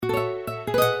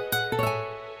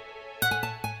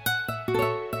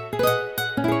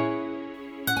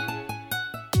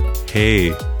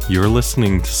Hey, you're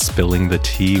listening to Spilling the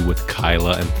Tea with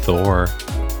Kyla and Thor.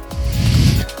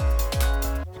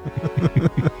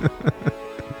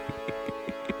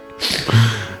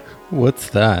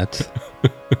 What's that?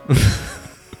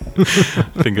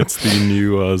 I think it's the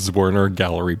new Zwerner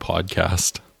Gallery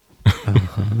podcast.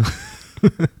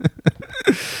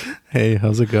 Hey,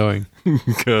 how's it going?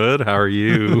 Good, how are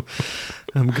you?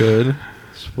 I'm good.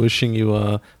 Just wishing you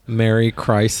a Merry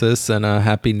Crisis and a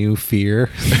Happy New Fear.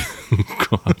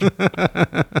 God.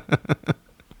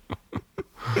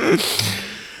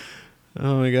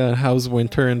 Oh my god, how's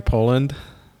winter in Poland?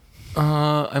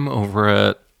 I'm over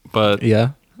it, but Yeah.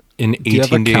 in 18 Do you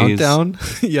have a days... countdown?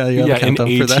 Yeah, you have a in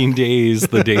countdown for that? 18 days,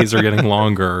 the days are getting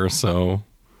longer, so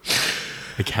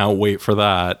I can't wait for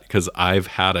that because I've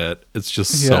had it. It's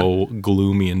just so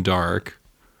gloomy and dark.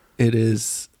 It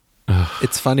is.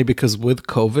 It's funny because with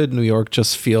COVID, New York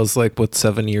just feels like what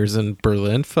 7 years in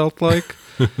Berlin felt like,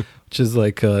 which is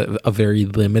like a very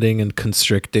limiting and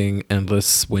constricting,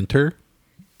 endless winter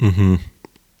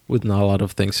with not a lot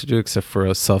of things to do except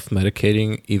for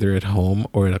self-medicating either at home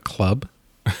or at a club.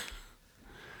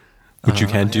 Which you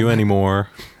can't do anymore.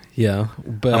 Yeah.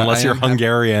 But Unless you're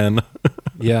Hungarian.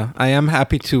 Yeah. I am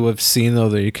happy to have seen, though,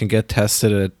 that you can get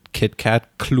tested at Kit Kat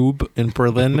Club in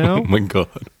Berlin now. Oh my God.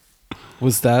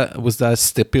 Was that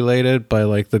stipulated by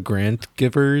like the grant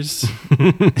givers?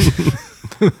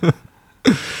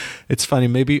 It's funny.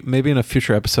 Maybe in a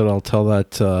future episode I'll tell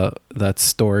that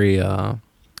story,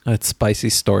 that spicy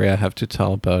story I have to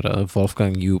tell about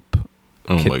Wolfgang Joop,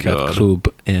 Kit Kat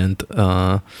Club, and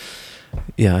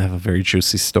yeah, I have a very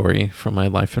juicy story from my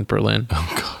life in Berlin.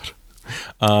 Oh God.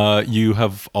 You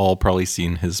have all probably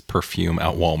seen his perfume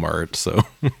at Walmart, so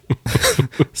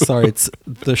Sorry,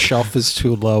 the shelf is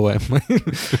too low. I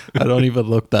don't even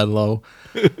look that low.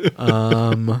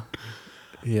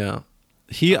 Yeah.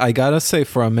 I gotta say,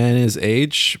 for a man his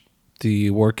age,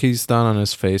 the work he's done on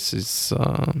his face is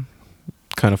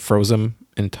kind of frozen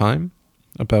in time.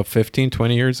 About 15,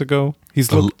 20 years ago.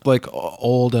 He's looked like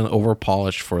old and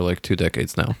over-polished for like 2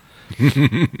 decades now.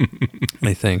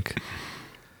 I think.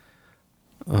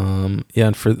 Yeah,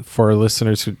 and for our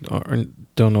listeners who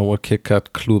don't know what Kit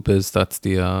Kat Club is, that's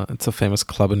it's a famous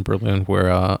club in Berlin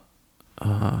where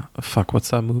what's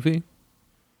that movie?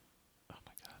 Oh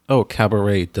my God. Oh,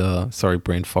 Cabaret. Sorry,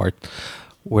 brain fart.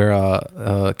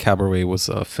 Where Cabaret was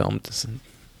filmed.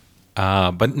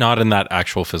 but not in that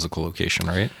actual physical location,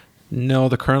 right? No,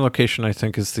 the current location I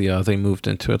think is they moved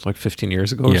into it like 15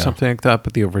 years ago or something like that.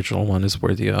 But the original one is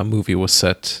where the movie was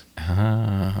set.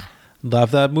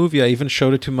 Love that movie. I even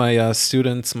showed it to my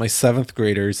students, my 7th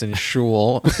graders in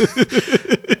shul,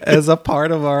 as a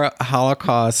part of our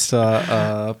Holocaust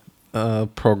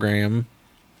program,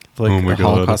 like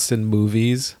Holocaust in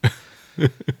movies.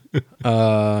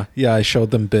 Yeah, I showed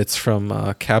them bits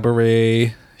from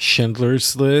Cabaret,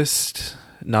 Schindler's List,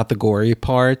 not the gory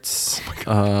parts.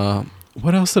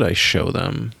 What else did I show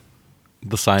them?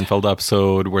 The Seinfeld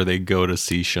episode where they go to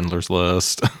see Schindler's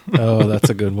List. Oh, that's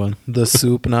a good one. The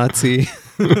soup Nazi.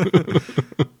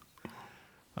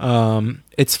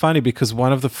 It's funny because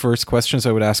one of the first questions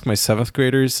I would ask my 7th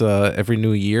graders every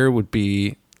new year would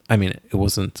be, I mean, it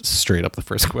wasn't straight up the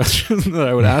first question that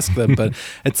I would ask them, but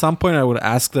at some point I would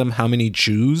ask them how many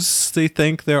Jews they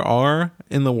think there are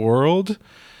in the world.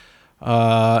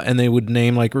 And they would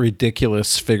name like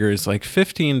ridiculous figures like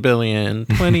 15 billion,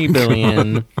 20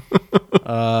 billion.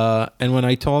 And when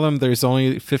I told them there's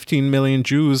only 15 million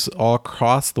Jews all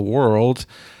across the world,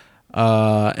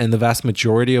 and the vast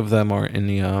majority of them are in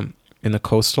the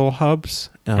coastal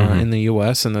hubs in the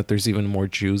U.S., and that there's even more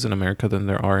Jews in America than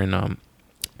there are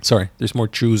there's more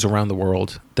Jews around the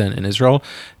world than in Israel,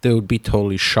 they would be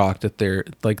totally shocked that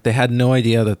they had no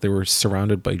idea that they were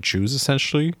surrounded by Jews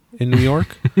essentially in New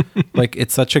York. Like,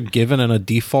 it's such a given and a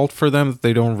default for them that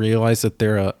they don't realize that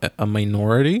they're a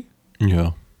minority.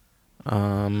 Yeah.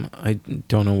 I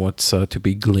don't know what's to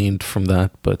be gleaned from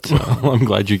that, but Well, I'm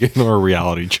glad you gave them a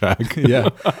reality check. yeah.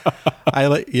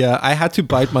 I had to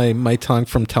bite my tongue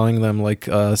from telling them like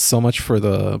so much for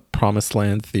the promised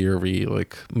land theory.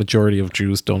 Like, majority of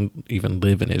Jews don't even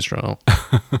live in Israel.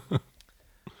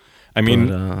 I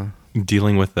mean,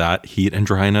 dealing with that heat and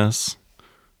dryness.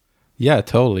 Yeah,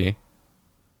 totally.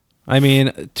 I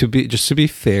mean, to be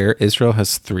fair, Israel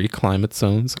has 3 climate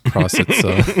zones across its.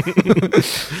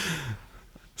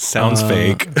 Sounds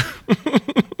fake.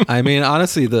 I mean,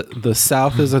 honestly, the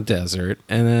south is a desert,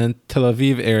 and then Tel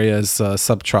Aviv area is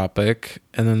subtropic,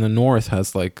 and then the north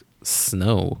has like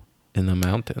snow in the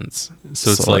mountains.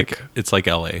 So it's like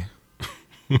LA.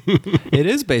 It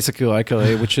is basically like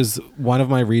LA, which is one of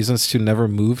my reasons to never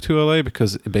move to LA,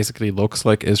 because it basically looks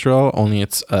like Israel, only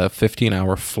it's a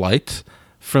 15-hour flight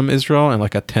from Israel and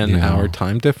like a 10-hour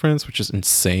time difference, which is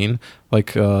insane.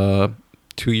 Like 2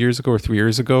 years ago or 3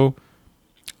 years ago.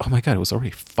 Oh my God, it was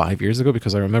already 5 years ago,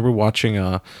 because I remember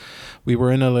watching, we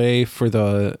were in LA for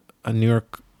the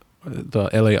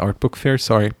LA Art Book Fair,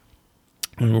 sorry.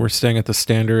 And we were staying at the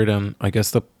Standard, and I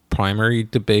guess the primary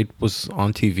debate was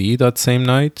on TV that same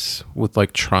night with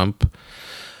like Trump.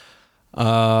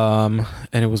 And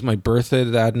it was my birthday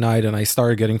that night, and I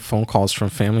started getting phone calls from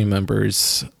family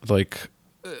members like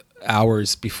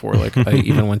hours before like I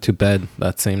even went to bed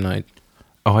that same night.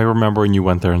 Oh, I remember when you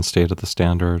went there and stayed at the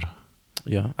Standard.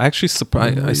 Yeah, I actually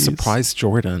surprised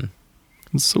Jordan.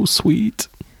 It's so sweet.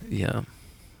 Yeah.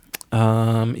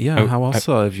 How else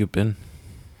have you been?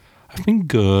 I've been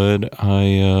good.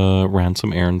 I ran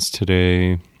some errands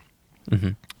today. Mm-hmm.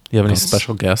 You have any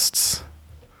special guests?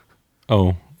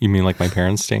 Oh, you mean like my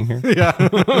parents staying here? Yeah.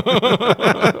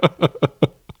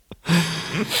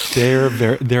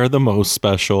 They're the most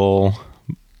special,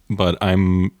 but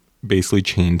I'm basically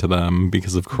chained to them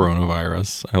because of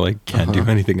coronavirus. I can't do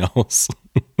anything else.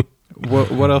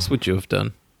 What else would you have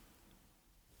done?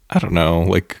 I don't know,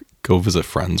 like go visit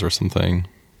friends or something.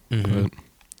 Mm-hmm.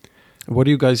 What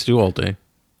do you guys do all day?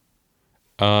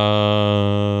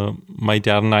 My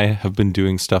dad and I have been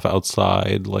doing stuff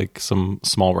outside, like some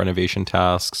small renovation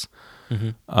tasks.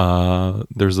 Mm-hmm.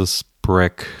 There's this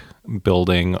brick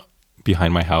building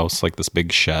behind my house, like this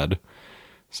big shed.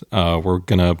 We're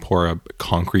gonna pour a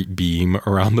concrete beam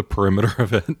around the perimeter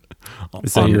of it.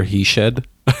 Is that your he shed?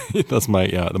 That's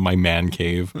my man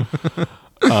cave.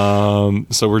 So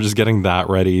we're just getting that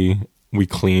ready. We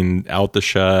cleaned out the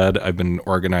shed. I've been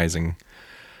organizing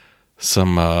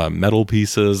some metal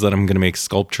pieces that I'm going to make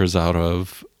sculptures out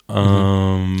of.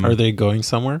 Are they going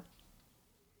somewhere?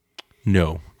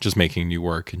 No, just making new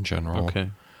work in general.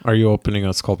 Okay. Are you opening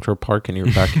a sculpture park in your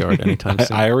backyard anytime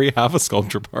soon? I already have a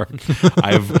sculpture park.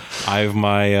 I have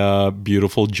my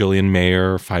beautiful Jillian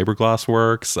Mayer fiberglass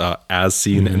works, as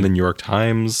seen in the New York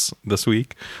Times this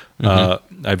week. I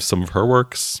have some of her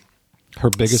works. Her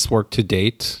biggest work to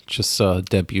date just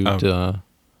debuted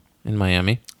in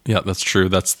Miami. Yeah, that's true.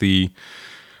 That's the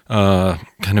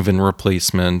kind of in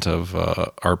replacement of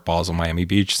Art Basel Miami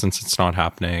Beach, since it's not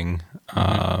happening.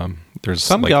 There's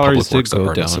some like galleries public works did go that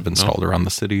artists down, have installed around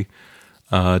the city.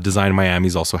 Design Miami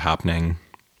is also happening.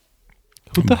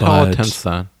 Who the hell attends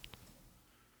that?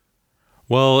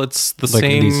 Well, it's the like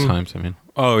same. In these times, I mean.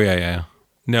 Oh yeah.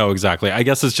 No, exactly. I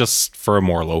guess it's just for a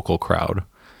more local crowd.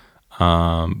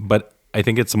 But I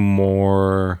think it's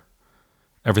more.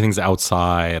 Everything's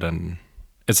outside, and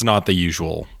it's not the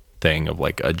usual thing of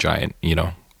like a giant,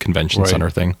 convention center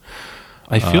thing.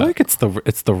 I feel like it's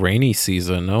the rainy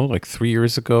season, no? Like 3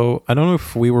 years ago. I don't know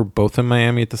if we were both in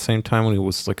Miami at the same time when it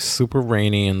was like super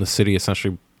rainy and the city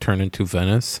essentially turned into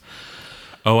Venice.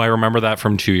 Oh, I remember that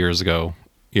from 2 years ago.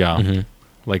 Yeah. Mm-hmm.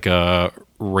 Like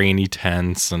rainy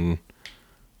tents and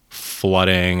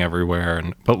flooding everywhere.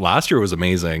 But last year was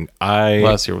amazing.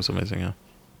 Last year was amazing, yeah.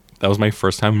 That was my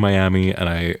first time in Miami, and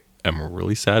I am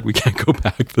really sad we can't go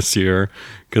back this year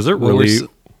because it really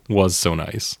was so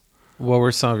nice. What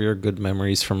were some of your good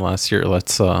memories from last year?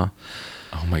 Let's oh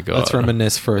my God. Let's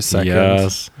reminisce for a second.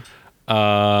 Yes.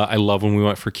 I love when we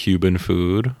went for Cuban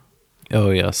food. Oh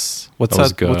yes. What's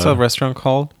that restaurant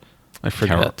called? I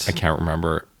forget. I can't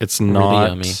remember. It's not really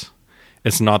yummy.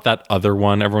 It's not that other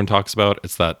one everyone talks about.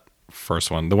 It's that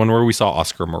first one. The one where we saw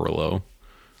Oscar Murillo.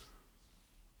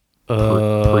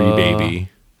 Pre-baby.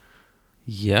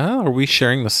 Yeah, are we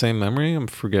sharing the same memory? I'm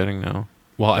forgetting now.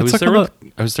 Well, I was there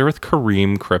with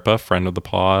Kareem Crippa, friend of the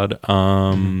pod,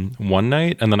 one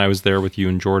night, and then I was there with you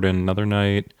and Jordan another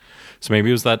night. So maybe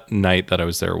it was that night that I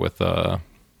was there with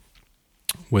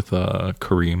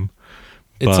Kareem.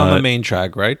 It's on the main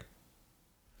track, right?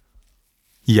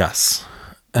 Yes,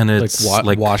 and it's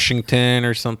like Washington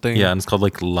or something. Yeah, and it's called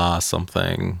like La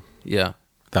something. Yeah,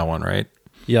 that one, right?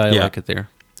 Yeah, I like it there.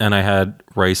 And I had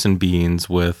rice and beans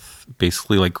with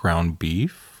basically like ground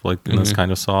beef, like in this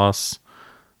kind of sauce.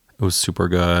 It was super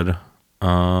good.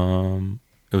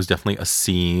 It was definitely a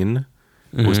scene.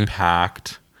 It was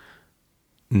packed.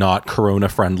 Not Corona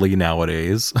friendly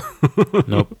nowadays.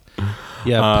 Nope.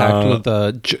 Yeah, packed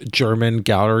with German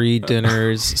gallery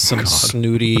dinners, some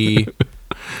snooty,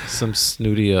 some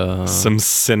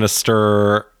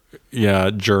sinister,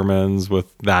 Germans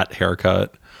with that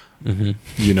haircut. Mm-hmm.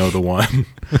 You know the one.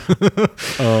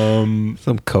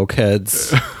 Some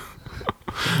cokeheads,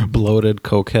 bloated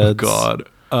cokeheads. Oh God.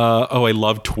 I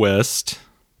love Twist,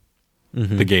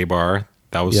 the gay bar.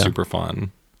 That was super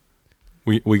fun.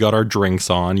 We got our drinks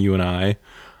on, you and I.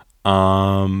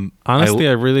 Honestly,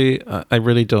 I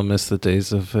really don't miss the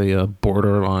days of a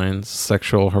borderline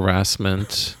sexual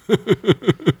harassment.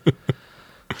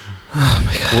 Oh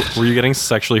my god! Were you getting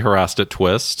sexually harassed at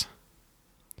Twist?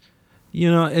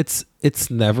 You know, it's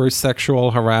never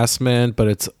sexual harassment,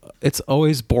 but it's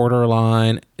always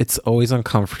borderline. It's always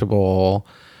uncomfortable.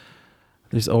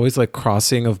 There's always like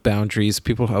crossing of boundaries.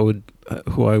 People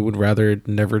who I would rather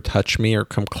never touch me or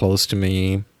come close to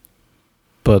me,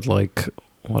 but like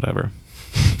whatever.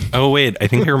 Oh wait, I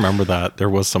think I remember that there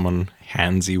was someone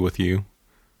handsy with you,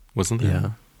 wasn't there? Yeah,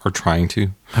 or trying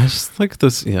to. I just like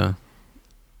this. Yeah,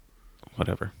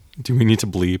 whatever. Do we need to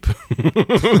bleep?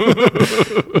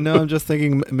 No, I'm just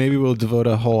thinking maybe we'll devote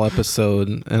a whole episode,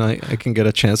 and I can get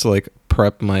a chance to like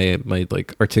prep my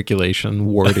like articulation,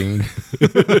 wording.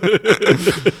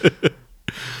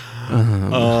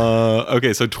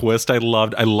 Okay, so Twist, I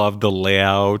loved the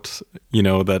layout. You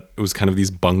know, that it was kind of these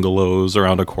bungalows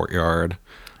around a courtyard.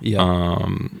 Yeah,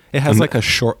 it has like a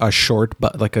short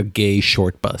but like a gay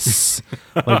short bus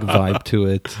like vibe to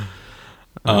it.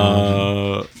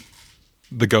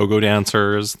 The go-go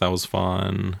dancers, that was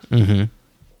fun. Mm-hmm.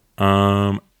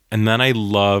 And then I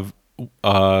love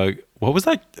what was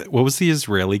that? What was the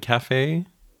Israeli cafe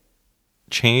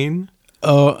chain?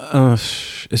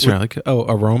 Israeli.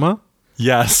 Aroma.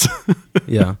 Yes.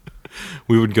 Yeah.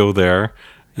 We would go there.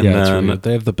 And yeah, then, it's really good.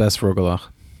 They have the best rogalach.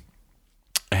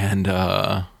 And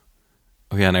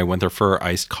and I went there for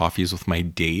iced coffees with my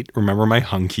date. Remember my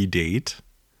hunky date?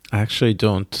 I actually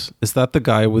don't. Is that the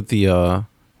guy with the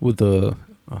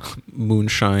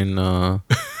moonshine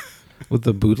with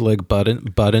the bootleg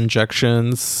butt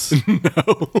injections?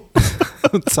 No.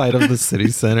 Outside of the city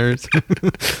centers,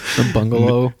 the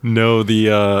bungalow. No,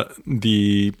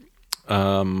 the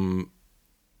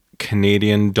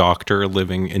Canadian doctor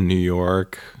living in New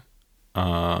York.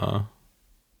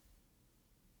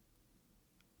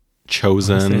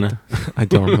 Chosen. I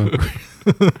don't remember.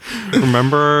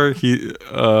 Remember he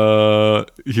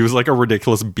was like a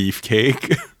ridiculous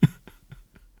beefcake.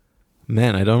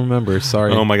 Man, I don't remember.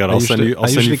 Sorry. Oh my god! I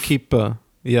usually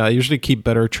keep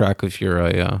better track of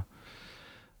your dates.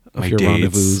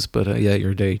 rendezvous, but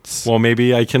your dates. Well,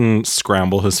 maybe I can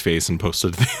scramble his face and post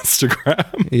it to the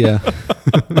Instagram. Yeah.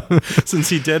 Since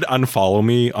he did unfollow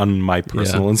me on my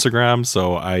personal Instagram,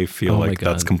 so I feel like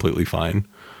that's completely fine.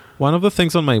 One of the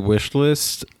things on my wish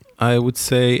list, I would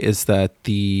say, is that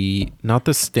not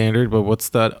the standard, but what's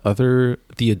that other,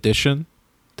 the edition,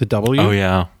 the W? Oh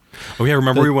yeah.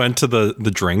 Remember we went to the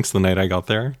drinks the night I got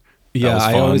there? Yeah,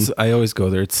 I always go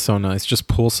there. It's so nice. Just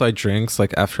poolside drinks,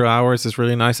 like after hours, is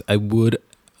really nice. I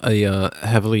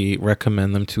heavily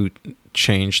recommend them to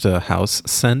change the house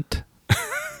scent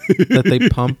that they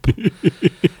pump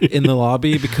in the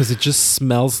lobby, because it just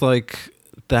smells like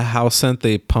the house scent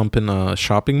they pump in a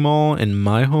shopping mall in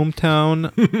my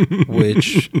hometown,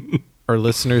 which our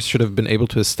listeners should have been able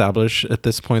to establish at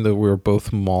this point that we were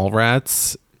both mall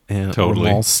rats and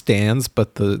mall stands,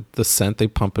 but the scent they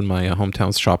pump in my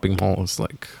hometown's shopping mall is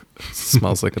like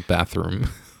smells like a bathroom.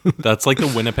 That's like the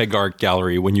Winnipeg Art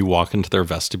Gallery. When you walk into their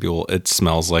vestibule, it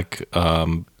smells like a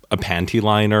panty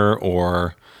liner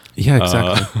or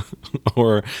exactly.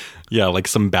 Like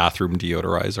some bathroom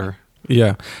deodorizer.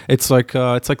 Yeah, it's like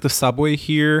the subway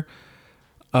here.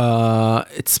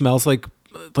 It smells like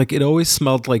it always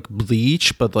smelled like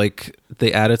bleach, but like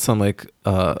they added some like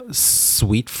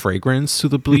sweet fragrance to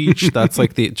the bleach. That's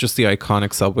like the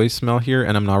iconic subway smell here,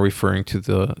 and I'm not referring to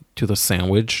the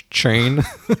sandwich chain.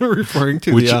 Referring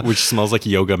to which smells like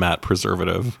yoga mat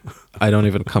preservative. I don't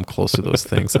even come close to those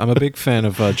things. I'm a big fan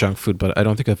of junk food, but I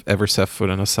don't think I've ever set foot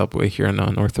in a Subway here in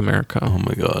North America. Oh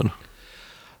my god.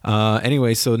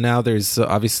 Anyway, so now there's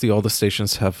obviously all the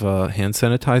stations have hand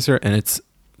sanitizer, and it's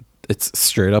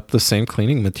straight up the same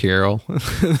cleaning material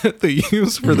that they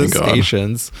use for the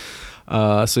stations.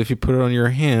 So if you put it on your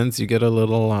hands, you get a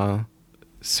little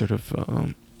sort of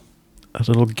a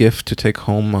little gift to take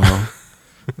home.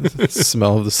 The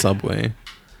smell of the subway.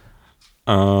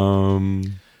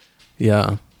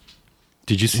 Yeah.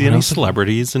 Did you see any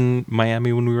celebrities in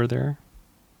Miami when we were there?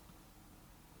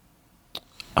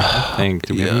 I think.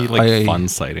 Did we have any fun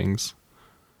sightings?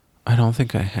 I don't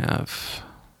think I have.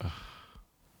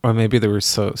 Or maybe they were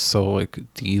so like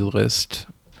D-list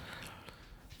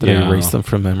that I erased them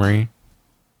from memory.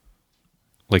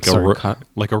 Like a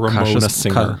Ramona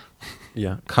singer.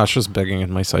 Kasha's begging at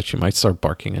my side. She might start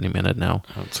barking any minute now.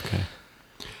 That's okay.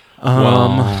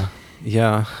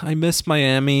 Yeah, I miss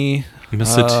Miami. I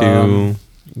miss it too.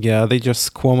 Yeah,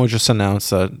 Cuomo just announced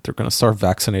that they're going to start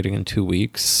vaccinating in 2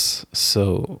 weeks.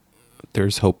 So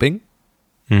there's hoping.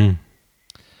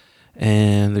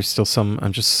 And there's still some.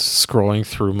 I'm just scrolling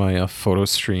through my photo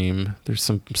stream.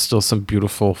 There's still some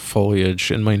beautiful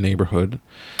foliage in my neighborhood,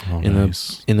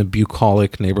 Nice. in the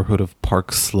bucolic neighborhood of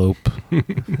Park Slope,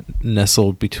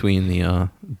 nestled between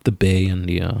the bay and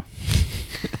the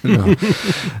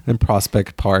and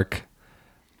Prospect Park.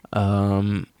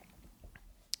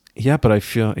 Yeah, but I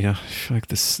feel like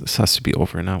this has to be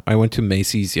over now. I went to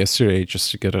Macy's yesterday just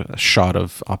to get a shot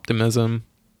of optimism.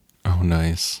 Oh,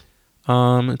 nice.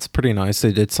 It's pretty nice.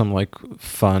 They did some like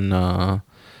fun,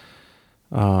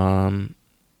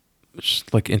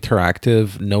 just like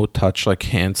interactive, no touch, like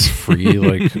hands free,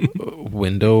 like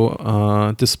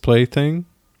window display thing.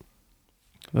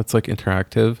 That's like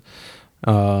interactive.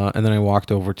 And then I walked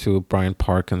over to Bryant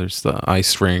Park, and there's the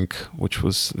ice rink, which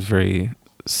was very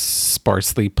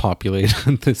sparsely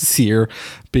populated this year,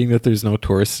 being that there's no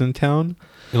tourists in town.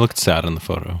 It looked sad in the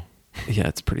photo. Yeah,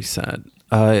 it's pretty sad.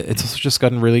 It's also just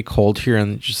gotten really cold here,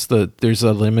 and just there's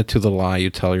a limit to the lie you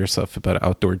tell yourself about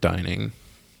outdoor dining.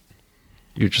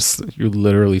 You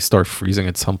literally start freezing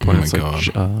at some point. Oh my it's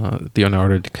God. like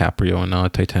Leonardo DiCaprio in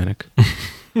Titanic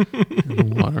in the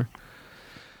water.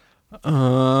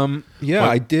 Yeah, What?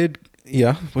 I did.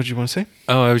 Yeah, what did you want to say?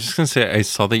 Oh, I was just gonna say I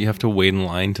saw that you have to wait in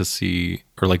line to see,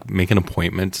 or like make an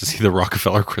appointment to see the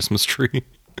Rockefeller Christmas tree.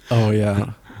 Oh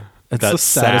yeah, it's That the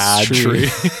saddest sad tree.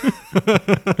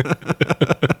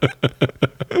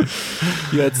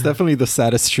 Yeah, it's definitely the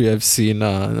saddest tree I've seen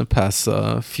in the past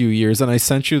few years. And I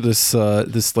sent you this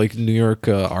like New York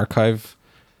archive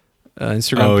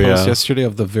Instagram post yesterday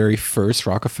of the very first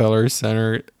Rockefeller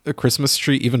Center Christmas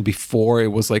tree, even before it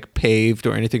was like paved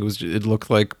or anything. It looked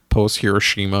like post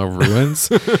Hiroshima ruins,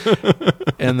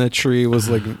 and the tree was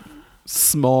like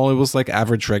small. It was like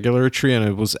average regular tree, and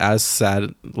it was as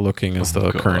sad looking as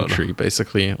the current tree,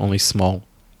 basically, only small.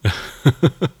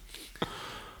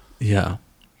 Yeah.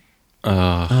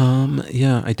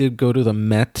 Yeah, I did go to the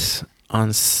Met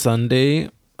on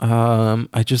Sunday.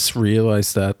 I just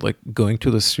realized that like going to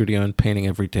the studio and painting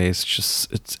every day is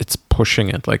just it's pushing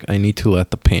it. Like I need to let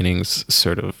the paintings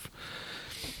sort of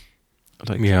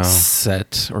like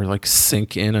set or like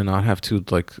sink in and not to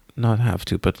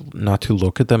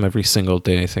look at them every single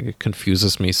day. I think it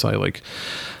confuses me. So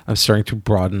I'm starting to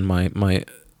broaden my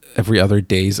every other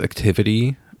day's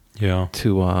activity. Yeah.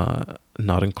 To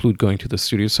not include going to the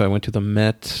studio. So I went to the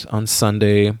Met on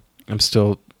Sunday. I'm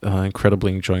still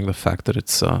incredibly enjoying the fact that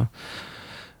it's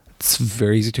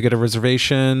very easy to get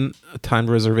a timed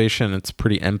reservation. It's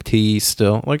pretty empty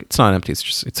still. Like it's not empty.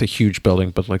 It's a huge building,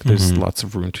 but like there's lots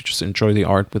of room to just enjoy the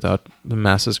art without the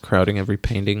masses crowding every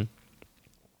painting.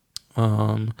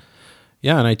 Yeah,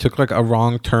 and I took like a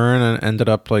wrong turn and ended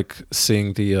up like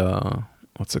seeing the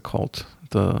what's it called?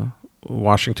 The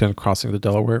Washington crossing the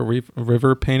Delaware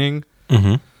River painting,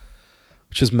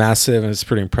 which is massive, and it's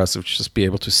pretty impressive to just be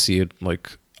able to see it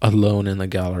like alone in the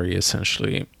gallery,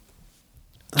 essentially.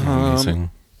 Amazing.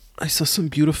 I saw some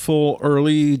beautiful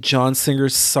early John Singer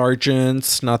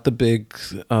Sargents, not the big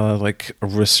like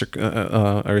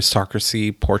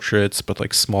aristocracy portraits, but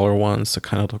like smaller ones that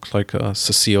kind of looked like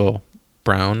Cecile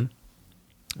Brown.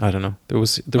 I don't know. There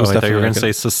was I thought definitely you were going to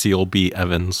say Cecile B.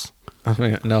 Evans. Oh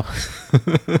my God, no.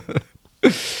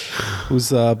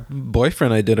 Whose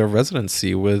boyfriend I did a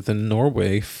residency with in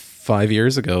Norway 5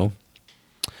 years ago.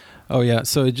 Oh yeah,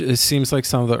 so it seems like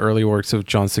some of the early works of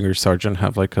John Singer Sargent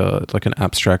have like an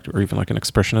abstract or even like an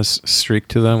expressionist streak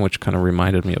to them, which kind of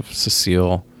reminded me of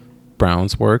Cecile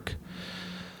Brown's work.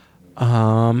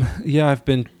 Yeah, I've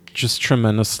been just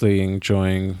tremendously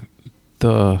enjoying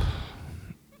the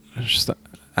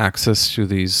access to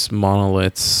these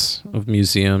monoliths of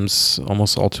museums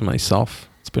almost all to myself.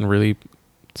 It's been really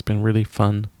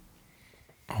fun.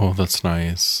 Oh, that's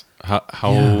nice.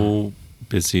 How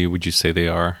busy would you say they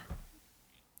are?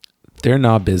 They're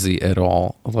not busy at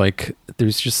all. Like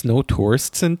there's just no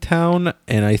tourists in town,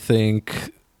 and I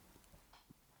think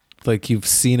like you've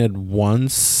seen it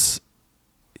once.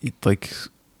 Like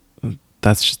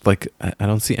that's just like I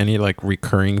don't see any like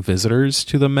recurring visitors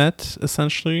to the Met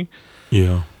essentially.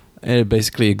 Yeah. And it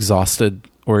basically exhausted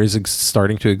or is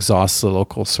starting to exhaust the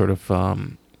local sort of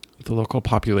the local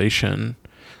population.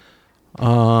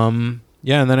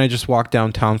 Yeah, and then I just walked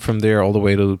downtown from there all the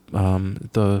way to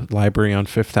the library on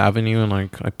Fifth Avenue, and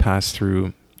like I passed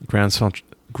through Grand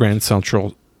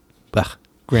Central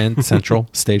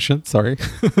Station. Sorry.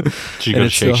 Did you go to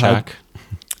Shake Shack?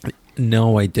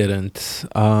 No, I didn't.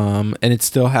 And it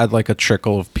still had like a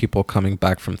trickle of people coming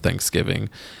back from Thanksgiving.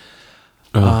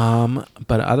 But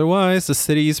otherwise, the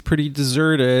city is pretty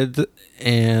deserted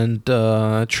and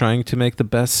trying to make the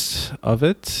best of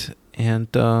it. And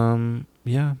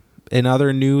yeah. In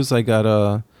other news, I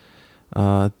got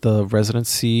The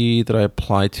residency that I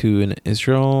applied to in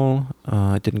Israel,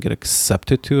 I didn't get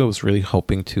accepted to. I was really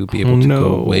hoping to be able to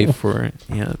go away for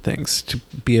to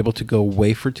be able to go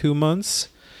away for 2 months.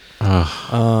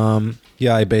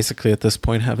 I basically at this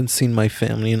point haven't seen my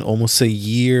family in almost a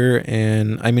year,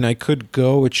 and I mean I could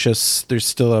go. It's just there's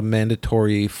still a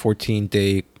mandatory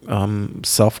 14-day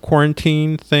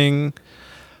self-quarantine thing.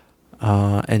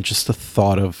 And just the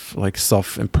thought of like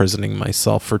self-imprisoning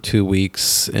myself for 2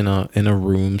 weeks in a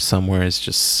room somewhere is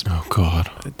just, oh God,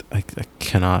 I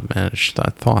cannot manage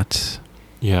that thought.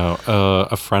 Yeah,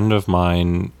 a friend of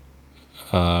mine,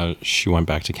 she went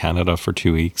back to Canada for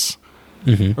 2 weeks.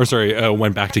 Mm-hmm. Or sorry,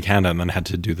 went back to Canada and then had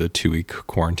to do the 2-week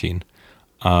quarantine.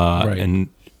 Right.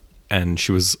 And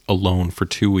she was alone for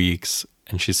 2 weeks,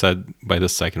 and she said by the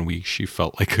second week she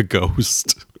felt like a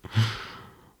ghost.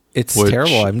 It's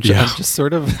terrible. I'm just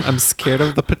sort of, I'm scared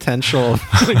of the potential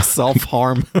of like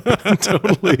self-harm.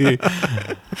 Totally.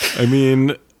 I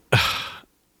mean,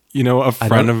 a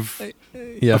friend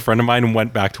of mine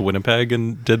went back to Winnipeg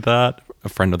and did that. A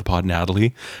friend of the pod,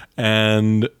 Natalie.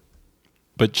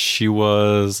 But she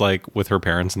was like with her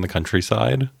parents in the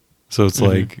countryside. So it's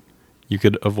like you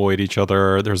could avoid each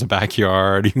other. There's a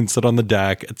backyard. You can sit on the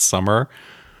deck. It's summer.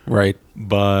 Right.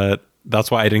 But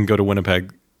that's why I didn't go to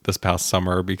Winnipeg this past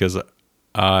summer, because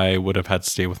I would have had to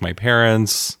stay with my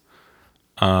parents,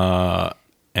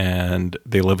 and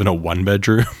they live in a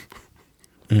 1-bedroom.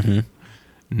 Mm-hmm.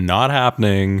 Not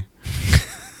happening.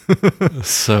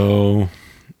 So,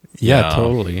 yeah,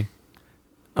 totally.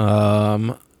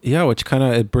 Which kind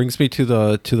of it brings me to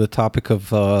the topic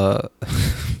of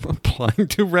applying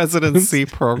to residency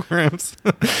programs.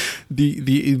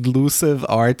 the elusive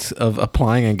art of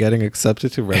applying and getting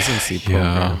accepted to residency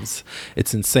programs.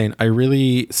 It's insane.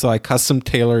 I custom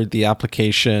tailored the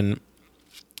application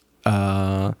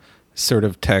sort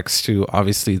of text to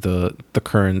obviously the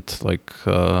current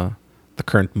the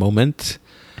current moment.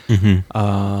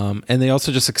 Mm-hmm. And they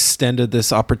also just extended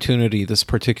this opportunity. This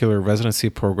particular residency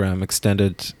program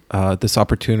extended this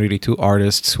opportunity to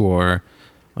artists who are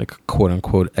like quote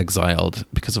unquote exiled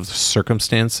because of the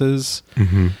circumstances.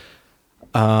 Mm-hmm.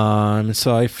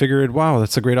 So I figured, wow,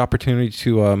 that's a great opportunity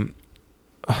to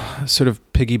sort of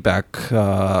piggyback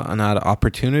on that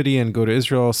opportunity and go to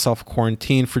Israel,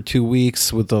 self-quarantine for 2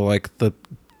 weeks with the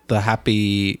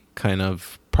happy kind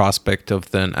of prospect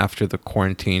of then after the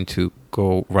quarantine to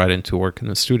go right into work in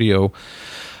the studio.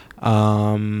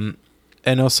 And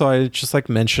also I just like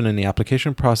mentioned in the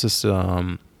application process,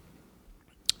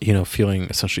 feeling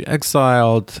essentially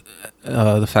exiled,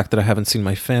 the fact that I haven't seen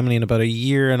my family in about a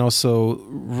year, and also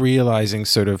realizing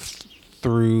sort of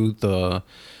through the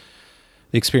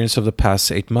experience of the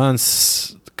past 8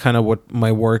 months, kind of what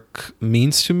my work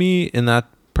means to me in that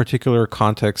particular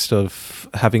context of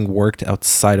having worked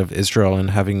outside of Israel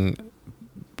and having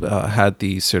had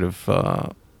the sort of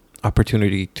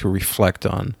opportunity to reflect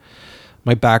on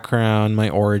my background, my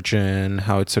origin,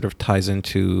 how it sort of ties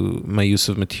into my use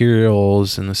of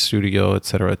materials in the studio, et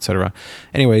cetera, et cetera.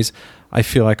 Anyways, I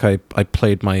feel like I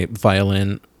played my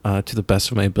violin to the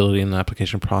best of my ability in the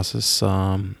application process,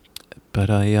 but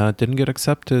I didn't get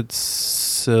accepted,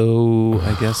 so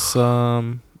I guess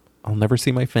I'll never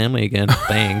see my family again.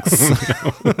 Thanks.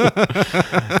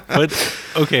 But,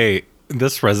 okay,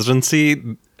 this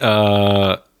residency...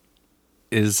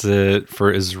 is it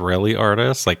for Israeli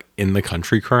artists like in the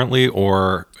country currently,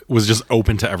 or was it just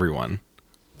open to everyone?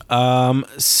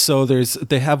 So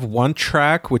they have one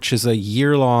track, which is a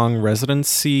year-long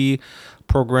residency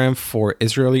program for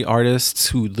Israeli artists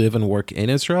who live and work in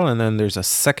Israel. And then there's a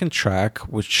second track,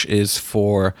 which is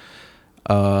for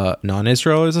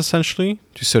non-Israelis, essentially,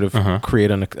 to sort of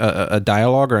create a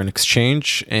dialogue or an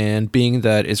exchange. And being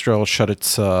that Israel shut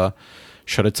its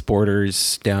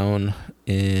borders down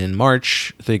in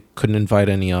March, they couldn't invite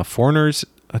any foreigners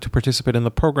to participate in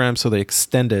the program, so they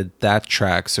extended that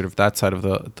track, sort of that side of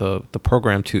the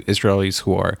program, to Israelis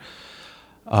who are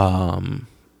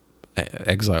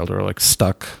exiled or like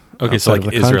stuck. Okay, so like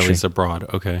Israelis abroad.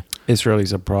 Okay,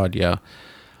 Israelis abroad. Yeah.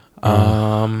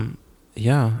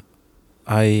 Yeah.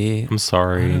 I'm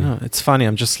sorry. I don't know. It's funny.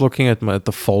 I'm just looking at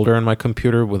the folder on my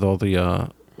computer with all the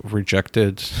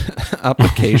rejected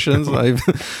applications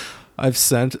I've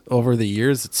sent over the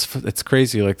years. It's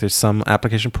crazy. Like there's some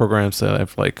application programs that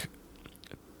I've like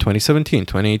 2017,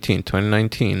 2018,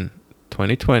 2019,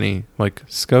 2020, like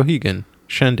Skowhegan,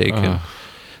 Shandaken,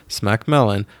 Smack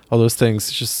Melon, all those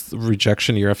things, just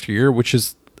rejection year after year, which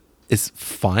is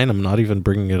fine. I'm not even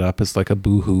bringing it up as like a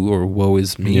boohoo or woe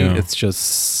is me. Yeah. It's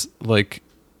just like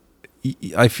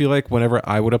I feel like whenever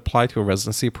I would apply to a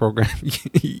residency program,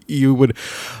 you would,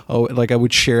 I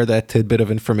would share that tidbit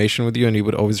of information with you, and you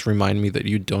would always remind me that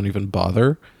you don't even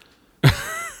bother.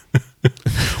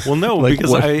 Well, no,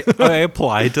 because I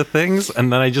applied to things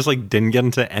and then I just like didn't get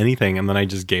into anything, and then I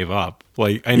just gave up.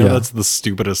 Like, I know that's the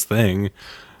stupidest thing.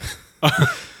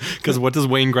 Because what does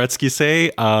Wayne Gretzky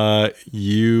say?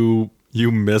 You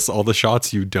miss all the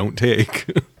shots you don't take.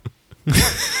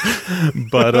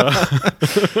 But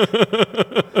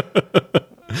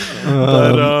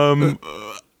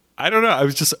I don't know. I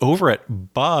was just over it.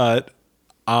 But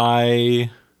the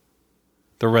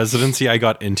residency I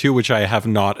got into, which I have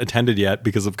not attended yet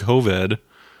because of COVID,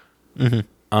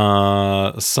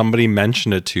 somebody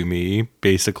mentioned it to me,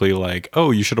 basically like, oh,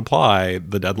 you should apply.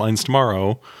 The deadline's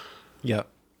tomorrow. Yeah.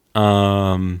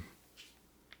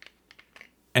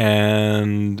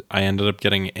 And I ended up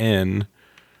getting in,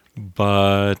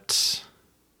 but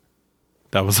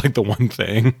that was like the one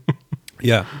thing.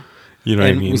 Yeah. You know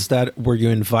what I mean? Were you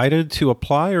invited to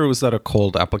apply, or was that a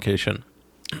cold application?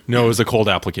 No, it was a cold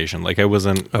application. Like, I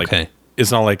wasn't like, okay.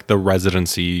 It's not like the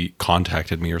residency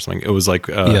contacted me or something. It was like,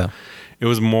 it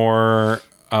was more,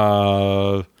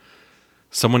 someone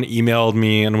emailed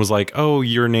me and was like, oh,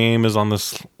 your name is on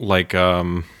this, like,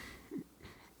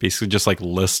 basically just like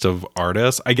list of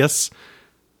artists. I guess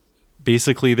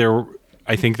basically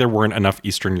I think there weren't enough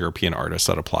Eastern European artists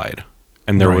that applied.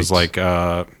 And there was like,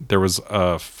 there was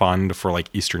a fund for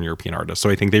like Eastern European artists. So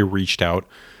I think they reached out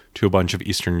to a bunch of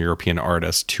Eastern European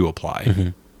artists to apply.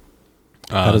 Mm-hmm.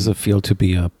 How does it feel to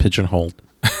be pigeonholed?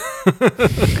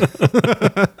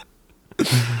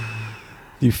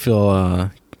 You feel,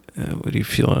 what do you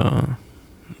feel?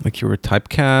 Like you were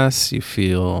typecast? You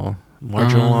feel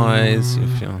marginalized? You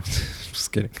feel...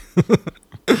 Just kidding.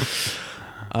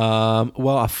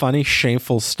 Well, a funny,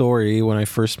 shameful story. When I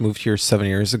first moved here 7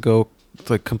 years ago,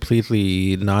 like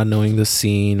completely not knowing the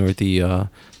scene or the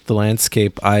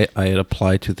landscape, I had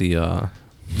applied to the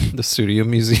Studio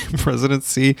Museum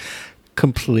residency,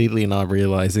 completely not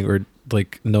realizing, or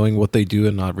like knowing what they do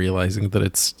and not realizing that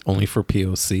it's only for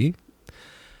POC.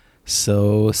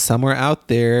 So somewhere out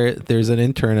there's an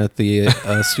intern at the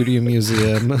Studio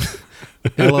Museum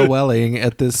LOLing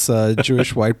at this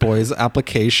Jewish white boy's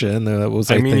application. That was,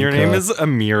 I think, your name is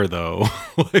Amir, though.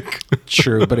 Like,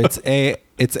 true, but it's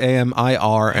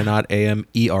AMIR and not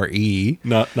AMERE.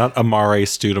 Not Amare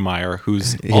Studemeyer,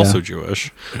 who's also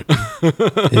Jewish.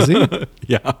 Is he?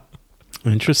 Yeah.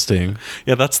 Interesting.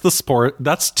 Yeah,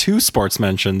 that's two sports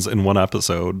mentions in one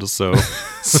episode. So,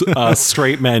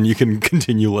 straight men, you can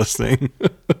continue listening.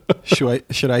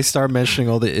 Should I start mentioning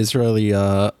all the Israeli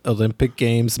Olympic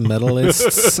Games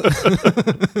medalists?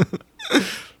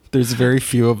 There's very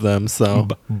few of them. So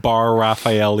Bar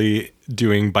Raffaelli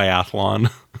doing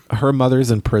biathlon. Her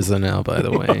mother's in prison now, by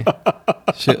the way.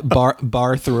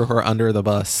 Bar threw her under the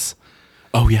bus.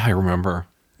 Oh yeah, I remember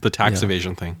the tax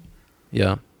evasion thing.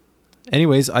 Yeah.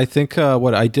 Anyways, I think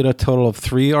I did a total of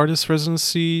 3 artist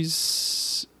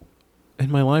residencies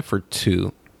in my life, or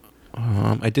 2.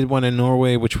 I did one in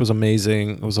Norway, which was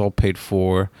amazing. It was all paid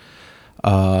for.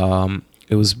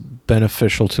 It was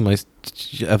beneficial to my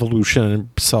evolution and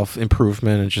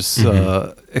self-improvement and just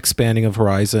expanding of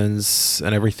horizons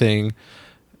and everything.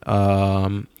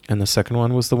 And the second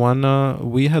one was the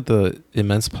one we had the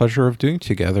immense pleasure of doing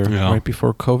together right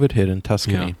before COVID hit in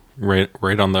Tuscany. Yeah.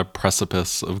 Right on the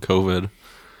precipice of COVID.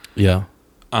 Yeah.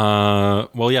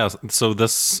 Well, yeah. So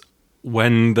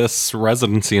when this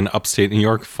residency in upstate New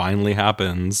York finally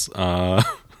happens,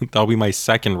 that'll be my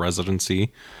second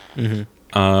residency.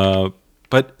 Mm-hmm.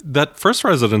 But that first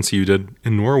residency you did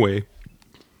in Norway,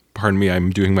 pardon me, I'm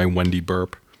doing my Wendy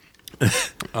burp.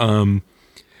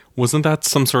 Wasn't that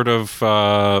some sort of,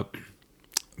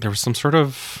 there was some sort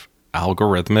of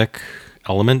algorithmic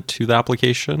element to the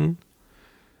application?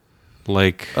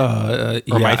 Like, or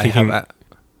am I thinking?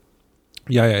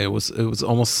 It was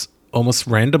almost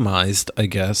randomized, I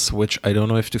guess, which I don't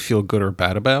know if to feel good or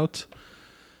bad about.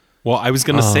 Well, I was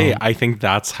gonna say, I think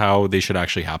that's how they should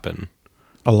actually happen.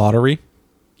 A lottery?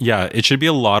 Yeah, it should be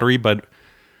a lottery, but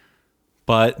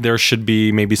there should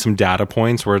be maybe some data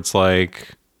points where it's like,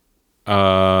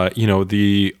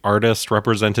 the artist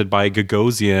represented by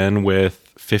Gagosian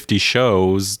with 50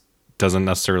 shows doesn't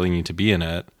necessarily need to be in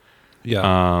it.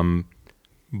 Yeah.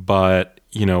 But,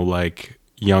 like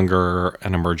younger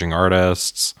and emerging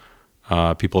artists,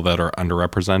 people that are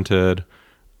underrepresented,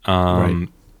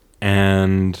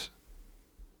 and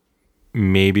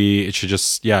maybe it should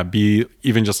just, be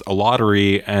even just a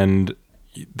lottery, and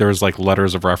there's like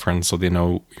letters of reference so they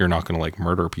know you're not going to like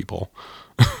murder people.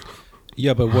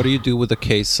 Yeah, but what do you do with a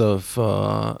case of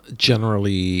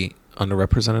generally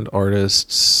underrepresented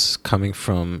artists coming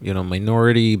from,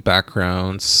 minority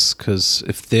backgrounds, because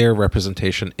if their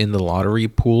representation in the lottery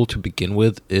pool to begin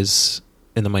with is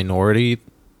in the minority,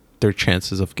 their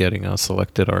chances of getting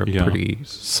selected are pretty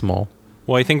small.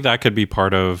 Well, I think that could be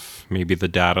part of maybe the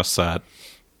data set,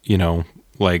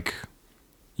 like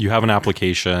you have an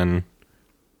application,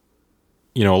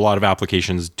 a lot of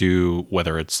applications do,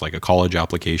 whether it's like a college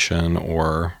application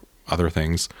or other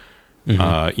things,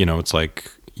 it's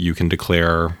like you can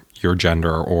declare your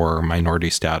gender or minority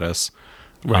status.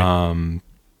 Right.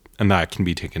 And that can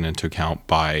be taken into account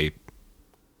by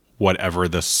whatever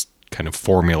this kind of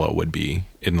formula would be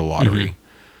in the lottery.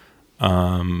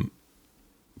 But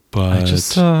I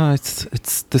just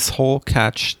it's this whole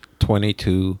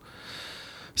catch-22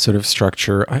 sort of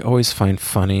structure I always find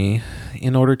funny.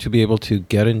 In order to be able to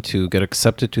get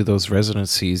accepted to those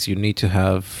residencies, you need to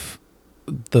have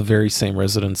the very same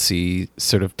residency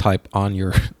sort of type on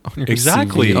your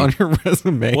exactly CV, on your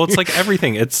resume. Well, it's like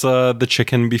everything. It's the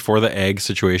chicken before the egg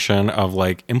situation of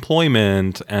like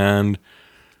employment and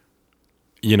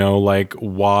like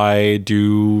why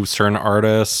do certain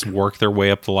artists work their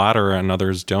way up the ladder and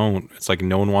others don't? It's like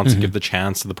no one wants to give the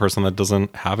chance to the person that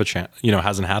doesn't have a chance,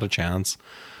 hasn't had a chance.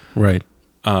 Right.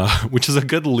 Which is a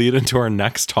good lead into our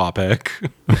next topic.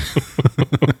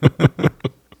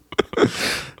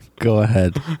 Go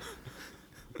ahead.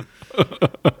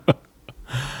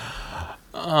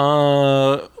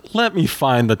 Let me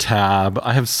find the tab.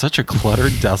 I have such a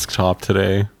cluttered desktop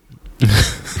today.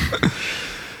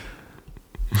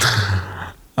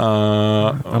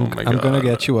 I'm going to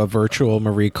get you a virtual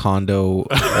Marie Kondo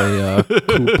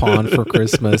coupon for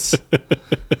Christmas.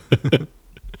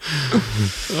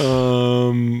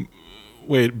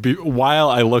 Wait, while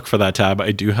I look for that tab,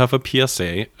 I do have a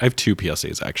PSA. I have two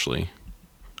PSAs actually,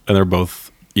 and they're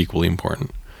both equally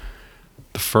important.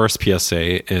 The first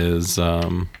PSA is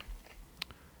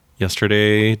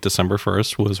yesterday, December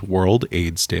 1st, was World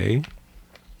AIDS Day.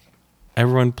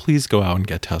 Everyone, please go out and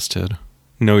get tested.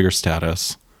 Know your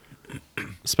status,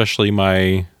 especially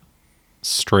my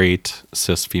straight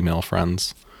cis female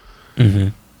friends.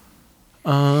 The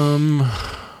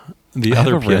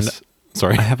other PS.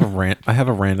 Sorry, I have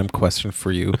a random question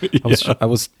for you. I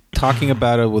was talking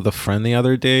about it with a friend the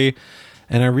other day,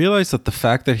 and I realized that the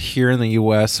fact that here in the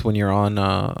U.S., when you're on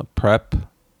PrEP,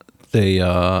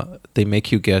 they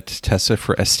make you get tested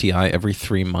for STI every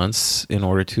 3 months in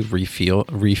order to refill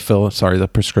the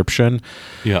prescription.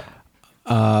 Yeah.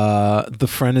 The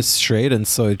friend is straight, and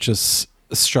so it just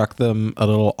struck them a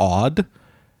little odd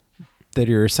that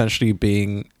you're essentially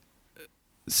being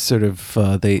sort of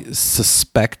they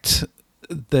suspect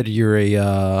that you're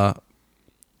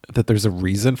that there's a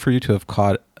reason for you to have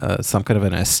caught some kind of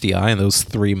an STI in those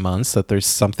 3 months, that there's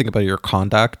something about your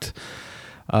conduct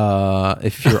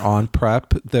if you're on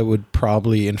PrEP that would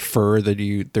probably infer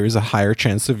that there's a higher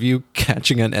chance of you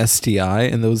catching an STI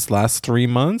in those last 3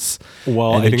 months.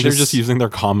 Well, I think they're just using their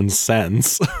common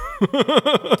sense.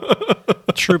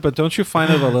 True, but don't you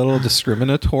find it a little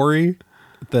discriminatory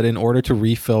that in order to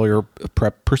refill your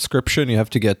PrEP prescription, you have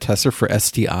to get tested for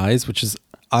STIs, which is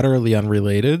utterly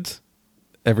unrelated?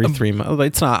 Every 3 months,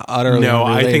 it's not utterly unrelated. No,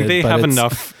 I think they have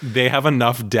enough. They have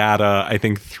enough data. I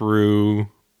think through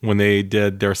when they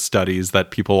did their studies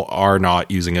that people are not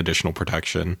using additional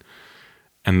protection,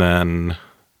 and then.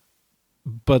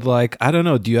 But like, I don't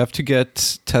know. Do you have to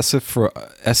get tested for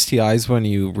STIs when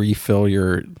you refill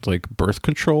your like birth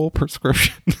control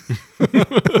prescription?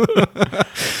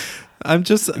 I'm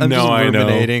just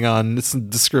ruminating on some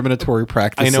discriminatory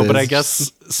practices. I know, but I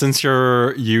guess since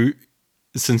you're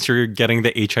getting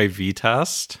the HIV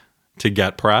test to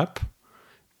get PrEP,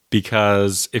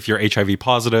 because if you're HIV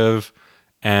positive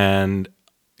and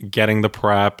getting the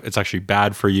PrEP, it's actually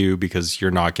bad for you because you're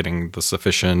not getting the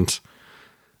sufficient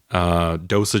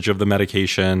dosage of the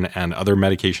medication and other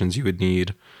medications you would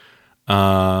need.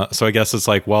 So I guess it's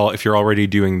like, well, if you're already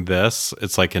doing this,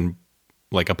 it's like in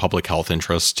like a public health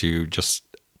interest to just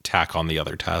tack on the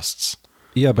other tests.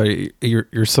 Yeah, but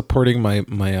you're supporting my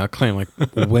claim. Like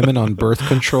women on birth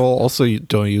control also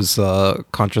don't use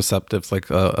contraceptives like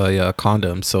a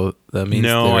condom, so that means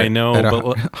I know, at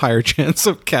a higher chance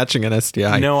of catching an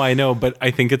STI. No, I know, but I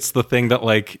think it's the thing that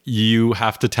like you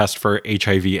have to test for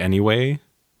HIV anyway,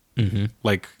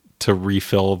 like to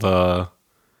refill the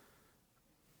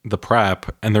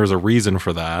PrEP, and there's a reason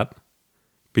for that.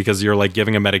 Because you're like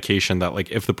giving a medication that like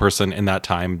if the person in that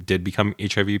time did become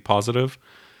HIV positive,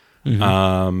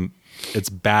 it's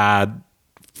bad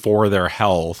for their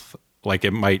health. Like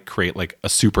it might create like a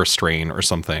super strain or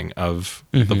something of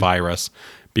the virus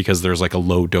because there's like a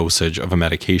low dosage of a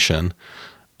medication.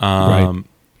 Right.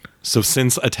 So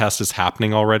since a test is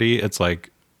happening already, it's like,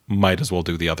 might as well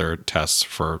do the other tests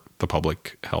for the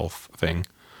public health thing.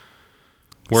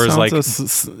 Whereas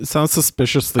sounds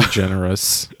suspiciously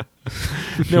generous.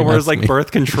 No, whereas like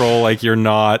birth control, like you're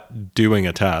not doing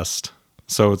a test.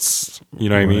 So it's, you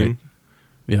know what I mean?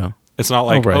 Yeah. It's not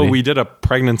like, oh, we did a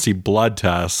pregnancy blood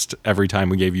test every time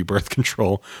we gave you birth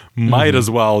control. Might as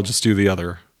well just do the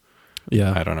other.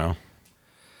 Yeah. I don't know.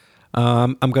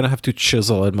 I'm going to have to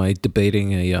chisel at my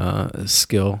debating a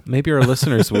skill. Maybe our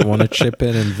listeners will want to chip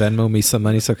in and Venmo me some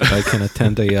money so I can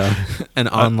attend an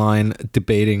online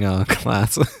debating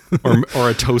class. or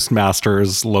a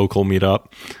Toastmasters local meetup.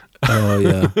 Oh,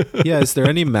 yeah. Yeah, is there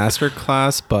any master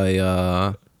class by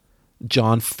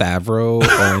John Favreau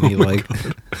or any like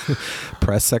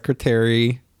press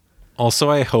secretary? Also,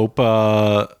 I hope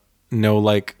no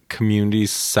like community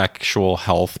sexual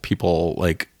health people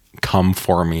like come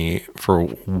for me for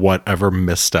whatever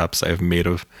missteps may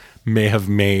have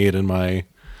made in my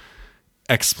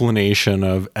explanation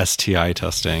of STI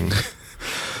testing.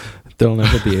 They'll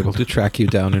never be able to track you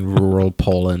down in rural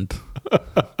Poland.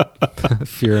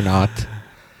 Fear not.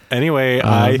 Anyway,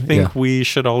 I think we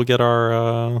should all get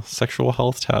our sexual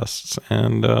health tests,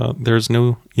 and there's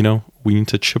no, we need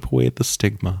to chip away at the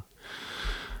stigma.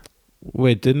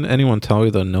 Wait, didn't anyone tell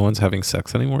you that no one's having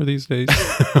sex anymore these days?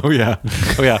 Oh yeah.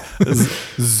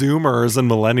 Zoomers and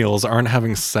millennials aren't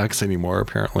having sex anymore,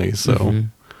 apparently. So,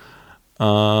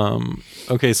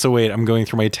 okay. So wait, I'm going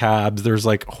through my tabs. There's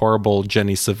like horrible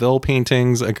Jenny Saville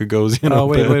paintings I could go.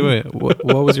 Wait. What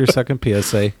was your second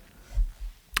PSA?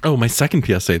 Oh, my second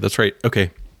PSA. That's right. Okay.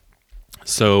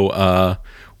 So,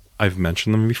 I've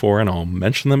mentioned them before, and I'll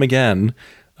mention them again.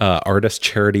 Artist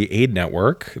Charity Aid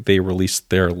Network, they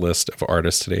released their list of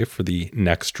artists today for the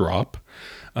next drop.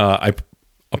 I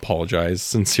apologize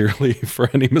sincerely for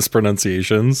any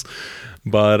mispronunciations,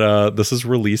 but this is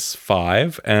release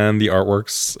 5, and the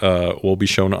artworks will be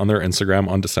shown on their Instagram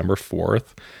on December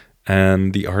 4th.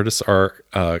 And the artists are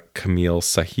Camille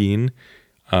Sahin,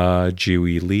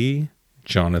 Jiwi Lee,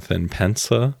 Jonathan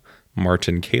Pensa,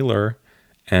 Martin Kaler,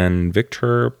 and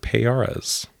Victor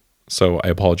Payares. So I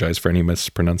apologize for any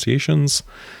mispronunciations,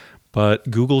 but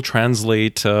Google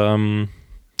Translate, that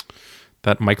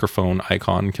microphone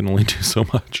icon can only do so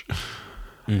much.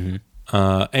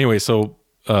 Anyway, so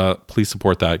please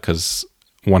support that because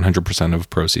 100% of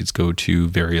proceeds go to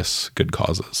various good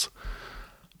causes.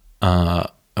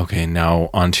 Okay, now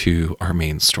on to our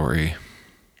main story.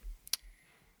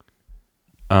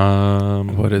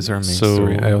 What is our main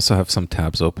story? I also have some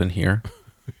tabs open here.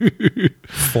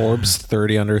 Forbes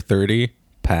 30 under 30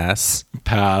 pass.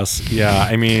 Yeah,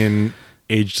 I mean,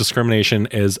 age discrimination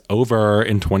is over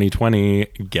in 2020.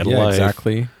 Get a life.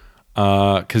 Exactly.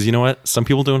 Because you know what? Some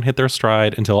people don't hit their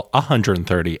stride until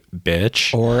 130,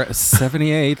 bitch. Or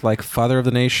 78, like father of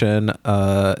the nation,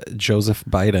 Joseph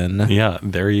Biden. Yeah,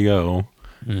 there you go.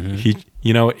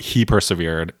 He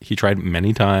persevered. He tried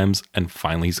many times, and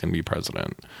finally he's going to be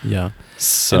president. Yeah.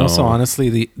 So, and also,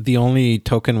 honestly, the only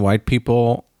token white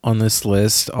people on this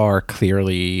list are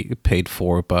clearly paid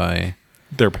for by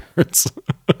their parents.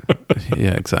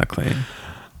 Yeah, exactly.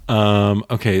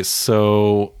 Okay,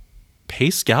 so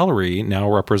Pace Gallery now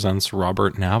represents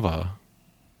Robert Nava.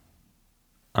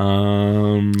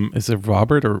 Is it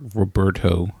Robert or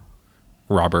Roberto?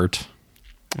 Robert.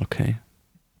 Okay.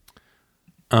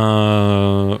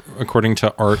 According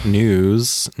to Art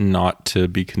News, not to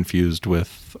be confused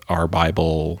with our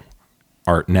Bible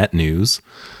ArtNet News.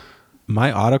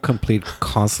 My autocomplete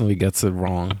constantly gets it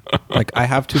wrong. Like I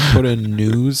have to put in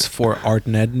news for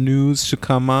ArtNet News to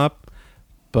come up,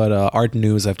 but Art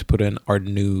News I have to put in Art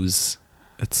News.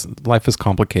 Life is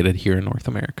complicated here in North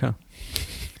America.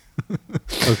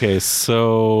 Okay,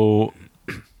 so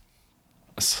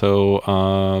this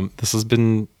has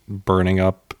been burning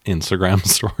up Instagram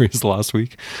stories last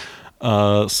week.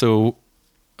 So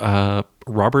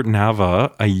Robert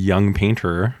Nava, a young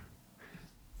painter,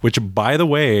 which by the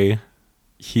way,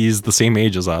 he's the same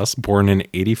age as us, born in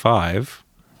 85.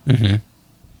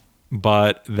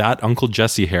 But that Uncle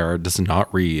Jesse hair does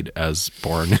not read as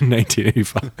born in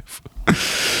 1985.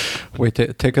 Wait,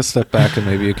 take a step back and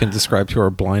maybe you can describe to our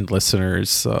blind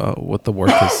listeners what the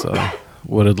work is,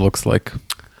 what it looks like.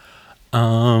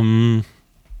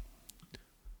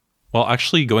 Well,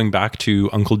 actually, going back to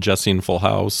Uncle Jesse in Full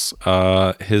House,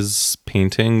 his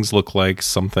paintings look like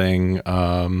something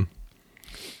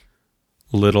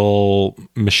little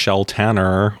Michelle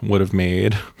Tanner would have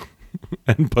made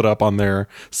and put up on their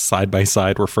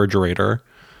side-by-side refrigerator.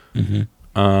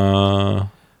 I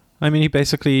mean, he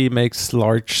basically makes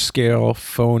large-scale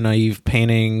faux naive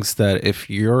paintings that if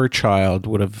your child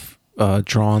would have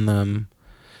drawn them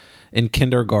in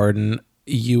kindergarten,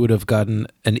 you would have gotten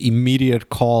an immediate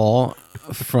call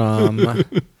from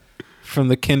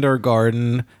the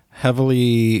kindergarten,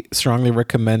 heavily, strongly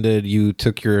recommended you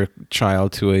took your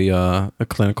child to a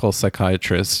clinical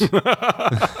psychiatrist.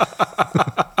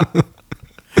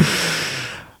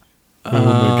 Oh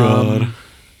my god.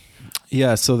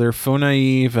 Yeah, so they're faux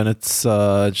naive, and it's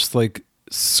just like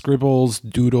scribbles,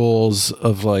 doodles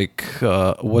of like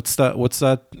what's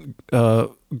that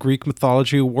Greek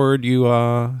mythology word you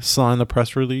saw in the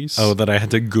press release? Oh, that I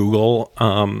had to Google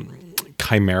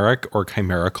chimeric or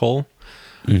chimerical,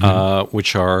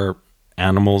 which are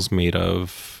animals made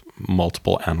of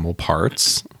multiple animal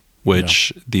parts,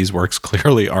 which these works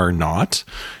clearly are not.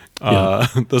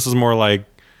 This is more like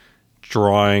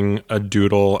drawing a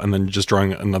doodle and then just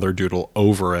drawing another doodle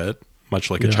over it, much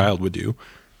like a child would do.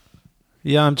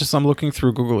 Yeah, I'm looking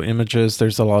through Google Images.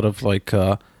 There's a lot of like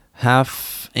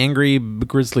half angry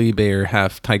grizzly bear,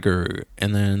 half tiger,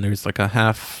 and then there's like a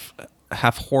half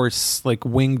horse, like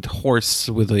winged horse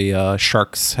with a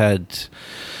shark's head,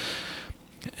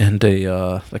 and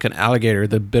a like an alligator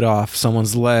that bit off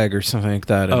someone's leg or something like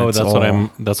that. And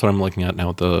that's what I'm looking at now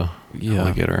with the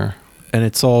alligator. And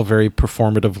it's all very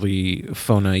performatively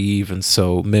faux naive, and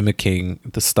so mimicking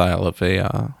the style of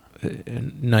a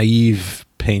naive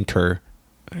painter.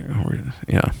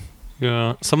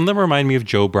 Yeah. Some of them remind me of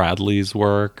Joe Bradley's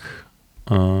work.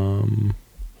 There's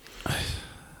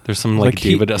some like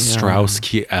David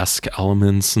Ostrowski-esque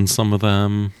elements in some of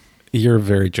them. You're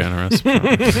very generous.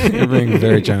 You're being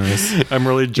very generous. I'm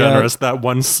really generous. Yeah.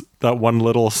 That one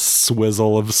little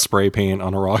swizzle of spray paint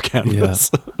on a raw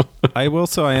canvas. Yeah. I will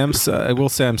say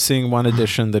I'm seeing one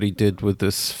edition that he did with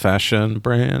this fashion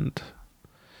brand,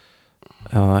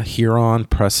 Huron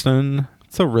Preston.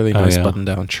 It's a really nice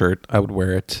button-down shirt. I would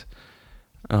wear it.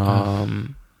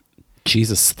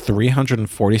 Jesus,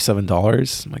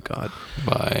 $347. My God.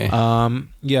 Bye.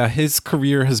 Yeah, his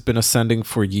career has been ascending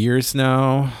for years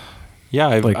now. Yeah,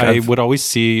 I would always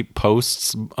see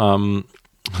posts from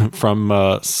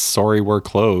Sorry We're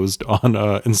Closed on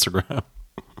Instagram.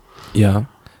 Yeah.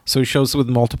 So he shows with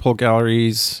multiple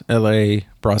galleries, LA,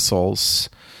 Brussels.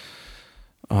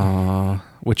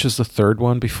 Which is the third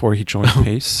one before he joined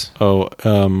Pace?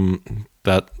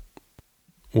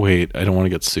 Wait, I don't want to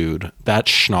get sued. That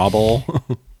Schnabel.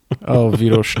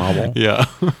 Vito Schnabel. Yeah.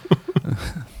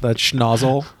 That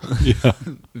Schnozzle. Yeah.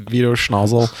 Vito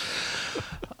Schnozzle.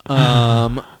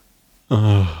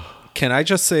 Can I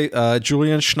just say,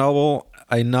 Julian Schnabel,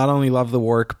 I not only love the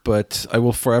work, but I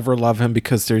will forever love him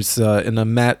because there's in a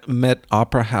Met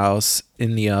Opera House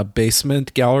in the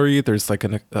basement gallery, there's like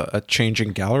a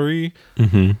changing gallery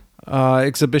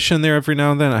exhibition there every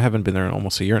now and then. I haven't been there in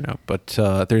almost a year now, but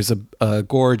there's a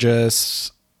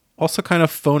gorgeous, also kind of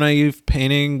faux naive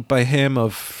painting by him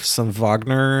of some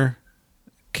Wagner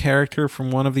character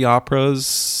from one of the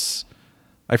operas.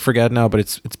 I forget now, but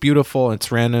it's beautiful.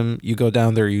 It's random. You go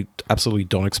down there, you absolutely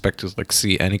don't expect to like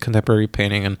see any contemporary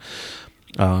painting, and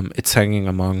it's hanging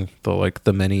among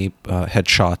the many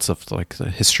headshots of like the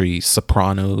history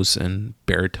sopranos and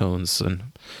baritones and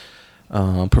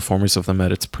performers of the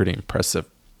Met. It's pretty impressive.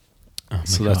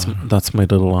 So that's my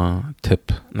little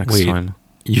tip next time.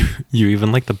 You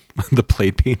even like the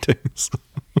plate paintings?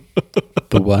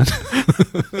 The what?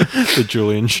 The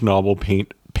Julian Schnabel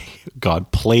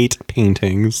plate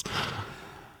paintings.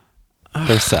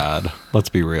 They're sad. Let's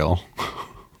be real.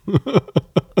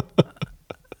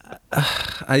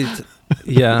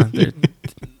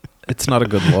 It's not a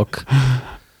good look.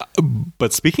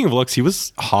 But speaking of looks, he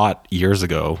was hot years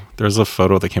ago. There's a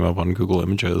photo that came up on Google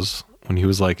Images when he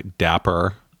was like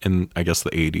dapper in, I guess, the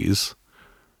 80s.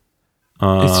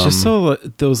 It's just so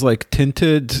those like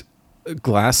tinted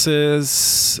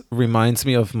glasses reminds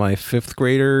me of my fifth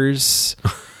graders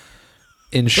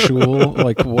in Shul.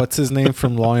 Like, what's his name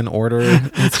from Law and Order?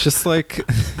 It's just like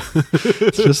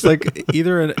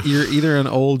you're either an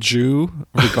old Jew,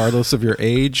 regardless of your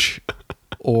age,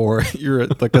 or you're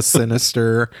like a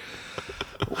sinister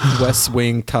West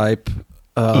Wing type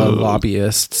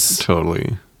lobbyists.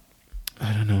 Totally.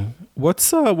 I don't know.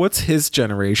 What's his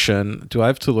generation? Do I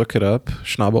have to look it up?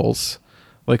 Schnabel's.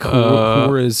 Like, who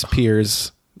were his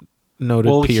peers?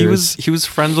 Noted peers. He was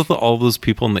friends with all those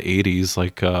people in the 80s,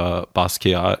 like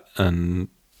Basquiat and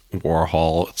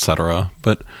Warhol, etc.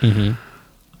 But I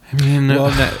mean,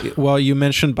 well, you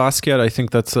mentioned Basquiat. I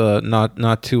think that's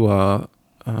not too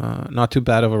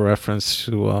bad of a reference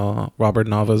to Robert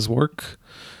Nava's work.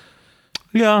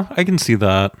 Yeah, I can see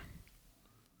that.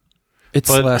 It's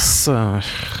less.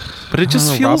 But it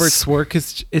just feels Robert's work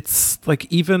is. It's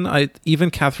like even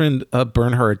Catherine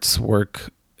Bernhardt's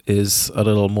work is a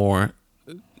little more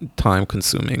time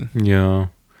consuming. Yeah.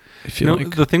 I feel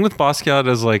like the thing with Basquiat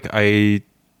is like I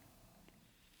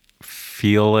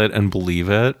feel it and believe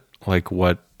it, like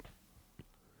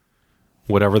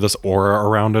whatever this aura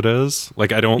around it is.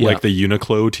 Like I don't like the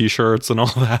Uniqlo t-shirts and all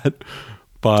that,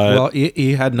 but well,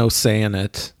 he had no say in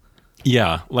it.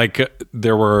 Yeah, like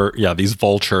there were these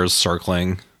vultures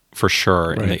circling for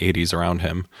sure in the 80s around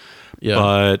him. Yeah.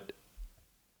 But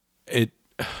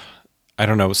I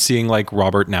don't know, seeing like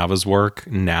Robert Nava's work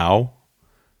now,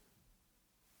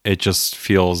 it just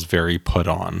feels very put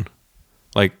on.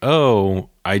 Like, oh,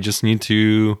 I just need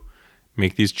to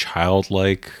make these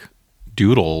childlike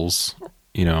doodles,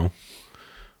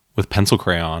 with pencil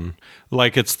crayon.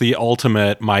 Like it's the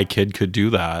ultimate, my kid could do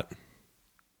that.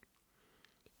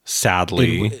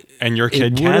 Sadly, and your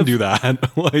kid can do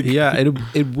that. Like, yeah,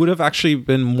 it would have actually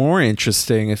been more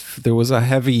interesting if there was a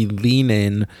heavy lean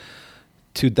in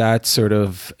to that sort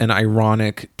of an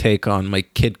ironic take on my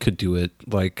kid could do it,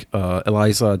 like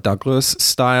Eliza Douglas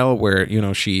style, where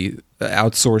she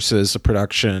outsources the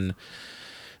production,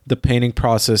 the painting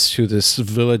process to this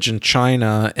village in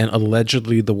China, and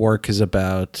allegedly the work is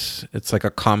about, it's like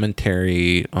a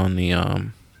commentary on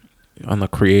the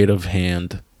creative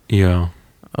hand. Yeah.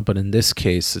 But in this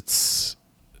case,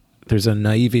 there's a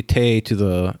naivete to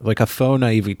the, like a faux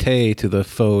naivete to the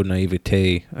faux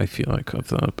naivete, I feel like,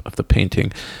 of the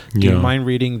painting. Do you mind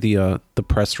reading the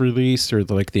press release or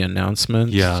the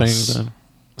announcement thing?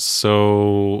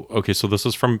 So this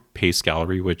is from Pace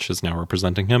Gallery, which is now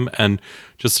representing him. And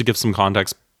just to give some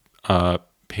context,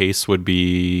 Pace would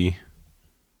be,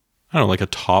 I don't know, like a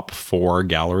top 4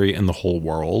 gallery in the whole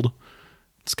world.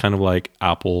 It's kind of like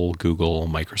Apple, Google,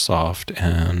 Microsoft,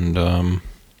 and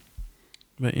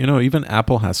but even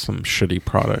Apple has some shitty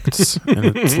products in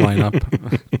its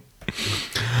lineup.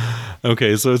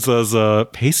 Okay, so it says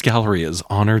Pace Gallery is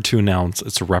honored to announce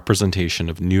its representation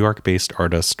of New York-based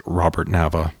artist Robert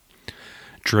Nava.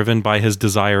 Driven by his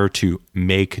desire to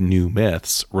make new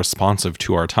myths responsive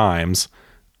to our times,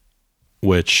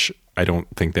 which I don't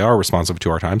think they are responsive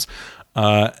to our times,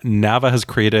 Nava has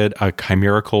created a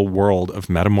chimerical world of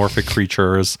metamorphic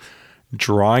creatures,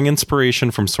 drawing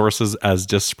inspiration from sources as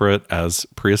disparate as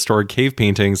prehistoric cave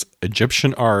paintings,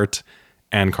 Egyptian art,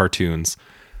 and cartoons.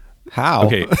 How?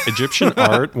 Okay, Egyptian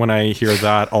art, when I hear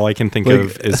that, all I can think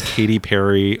of is Katy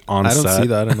Perry on set. I don't see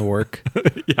that in the work.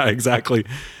 Yeah, exactly.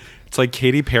 It's like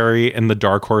Katy Perry in the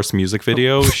Dark Horse music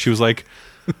video. She was like,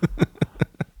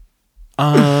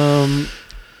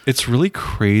 it's really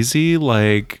crazy.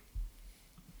 Like,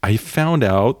 I found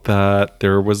out that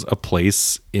there was a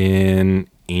place in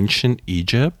ancient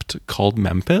Egypt called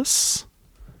Memphis.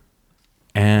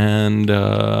 And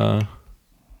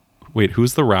wait,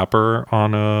 who's the rapper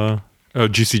on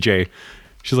Juicy J?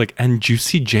 She's like, and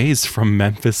Juicy J's from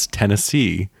Memphis,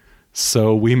 Tennessee.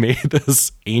 So we made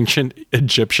this ancient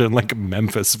Egyptian like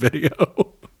Memphis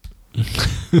video.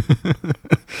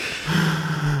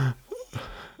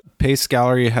 Pace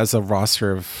Gallery has a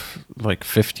roster of like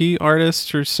 50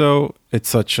 artists or so. It's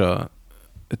such like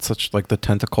the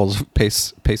tentacles of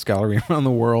Pace Gallery around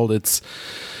the world. It's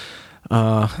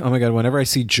oh my god, whenever I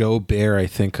see Joe Bear, I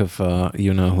think of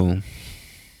you know who.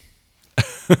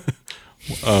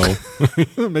 Oh.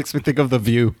 It makes me think of The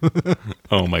View.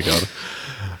 Oh my god.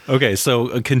 Okay,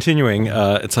 so continuing,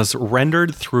 it says,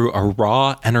 rendered through a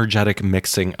raw, energetic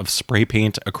mixing of spray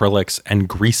paint, acrylics, and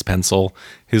grease pencil,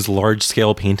 his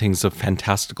large-scale paintings of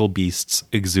fantastical beasts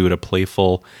exude a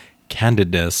playful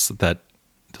candidness that...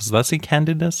 Does that say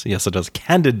candidness? Yes, it does.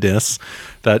 Candidness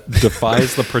that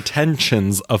defies the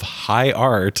pretensions of high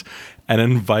art and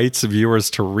invites viewers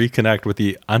to reconnect with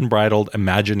the unbridled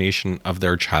imagination of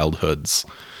their childhoods.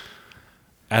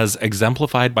 As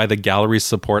exemplified by the gallery's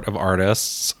support of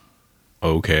artists,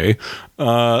 such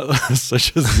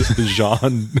as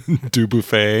Jean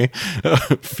Dubuffet,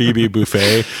 Phoebe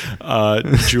Buffet,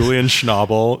 Julian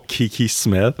Schnabel, Kiki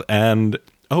Smith, and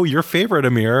your favorite,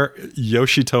 Amir,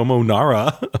 Yoshitomo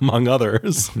Nara, among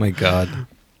others. Oh my god.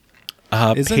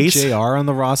 Isn't JR on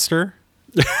the roster?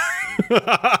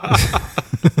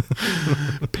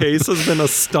 Pace has been a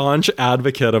staunch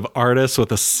advocate of artists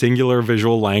with a singular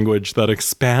visual language that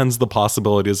expands the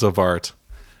possibilities of art.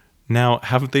 Now,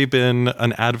 have they been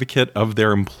an advocate of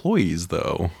their employees,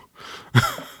 though?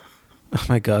 Oh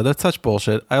my god, that's such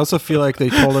bullshit. I also feel like they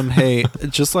told him, hey,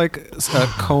 just like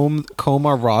comb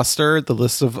our roster, the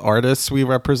list of artists we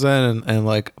represent, and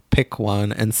like pick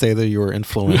one and say that you were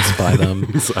influenced by them.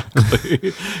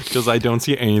 Exactly. Because I don't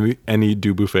see any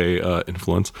Dubuffet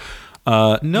influence.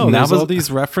 No, there's all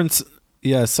these references.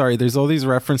 Yeah, sorry. There's all these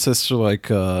references to like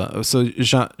Jean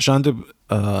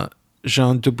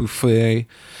Dubuffet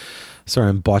Sorry,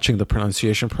 I'm botching the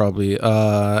pronunciation probably.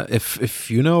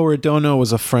 If you know or don't know,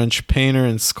 was a French painter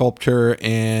and sculptor,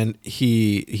 and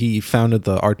he founded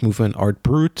the art movement Art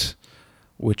Brut,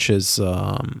 which is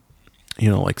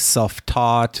like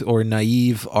self-taught or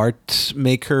naive art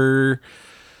maker,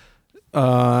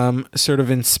 sort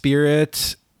of in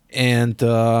spirit. And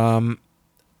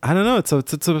I don't know. It's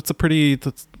a pretty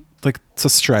it's a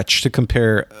stretch to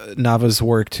compare Nava's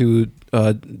work to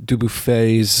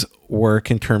Dubuffet's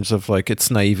work in terms of like its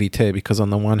naivete, because on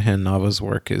the one hand, Nava's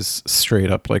work is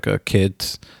straight up like a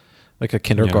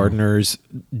kindergartner's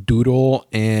doodle,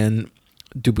 and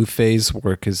Dubuffet's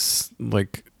work is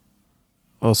like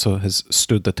also has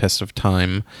stood the test of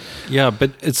time. Yeah,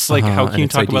 but it's like how can you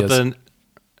talk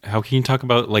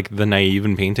about like the naive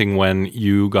in painting when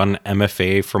you got an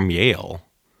MFA from Yale?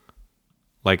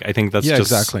 Like, I think that's just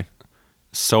exactly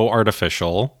so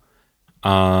artificial.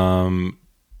 That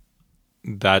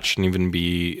shouldn't even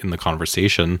be in the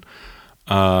conversation.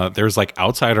 There's like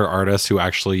outsider artists who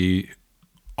actually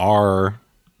are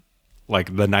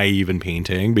like the naive in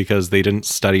painting because they didn't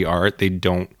study art. They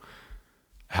don't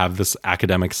have this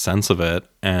academic sense of it,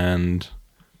 and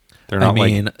they're not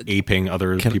like aping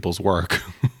other people's work.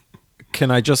 Can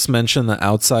I just mention the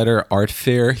Outsider Art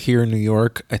Fair here in New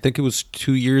York? I think it was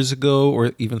 2 years ago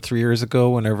or even 3 years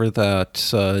ago, whenever that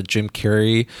Jim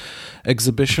Carrey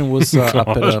exhibition was up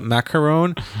at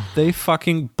Macaron. They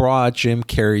fucking brought Jim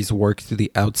Carrey's work to the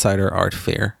Outsider Art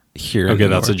Fair here in New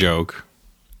York. That's a joke.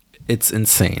 It's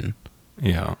insane.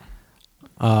 Yeah.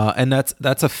 And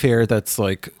that's a fair that's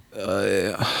like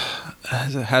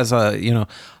has a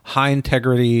high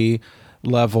integrity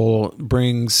level,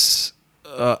 brings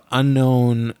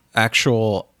unknown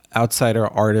actual outsider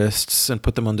artists and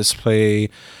put them on display,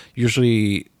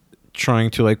 usually trying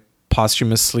to like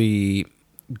posthumously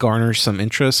garner some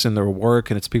interest in their work.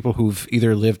 And it's people who've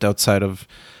either lived outside of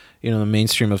the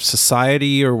mainstream of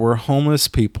society, or were homeless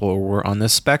people, or were on the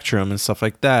spectrum and stuff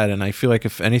like that. And I feel like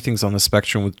if anything's on the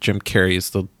spectrum with Jim Carrey,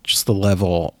 is just the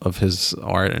level of his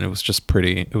art, and it was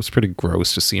pretty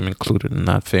gross to see him included in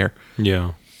that fair.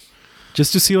 Yeah.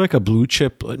 Just to see like not blue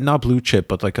chip,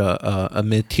 but like a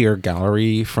mid-tier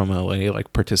gallery from LA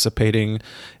like participating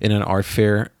in an art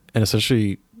fair and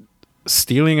essentially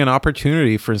stealing an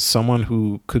opportunity for someone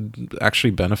who could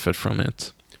actually benefit from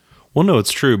it. Well, no,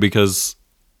 it's true, because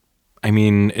I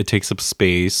mean, it takes up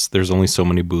space. There's only so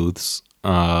many booths,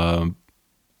 and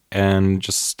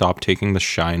just stop taking the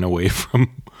shine away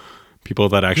from people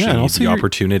that actually need the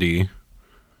opportunity.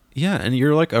 Yeah, and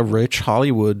you're like a rich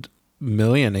Hollywood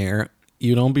millionaire.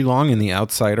 You don't belong in the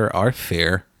Outsider Art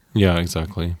Fair. Yeah,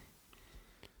 exactly.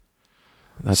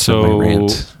 That's my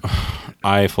rant.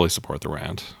 I fully support the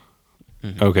rant.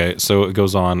 Mm-hmm. Okay, so it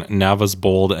goes on. Nava's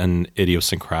bold and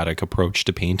idiosyncratic approach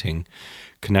to painting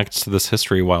connects to this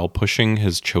history while pushing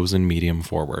his chosen medium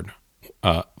forward.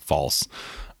 False.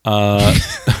 I'm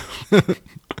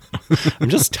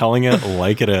just telling it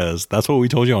like it is. That's what we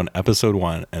told you on episode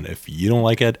 1. And if you don't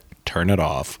like it, turn it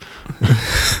off.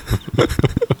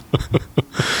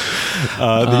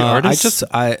 The artist.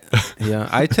 I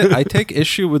take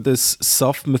issue with this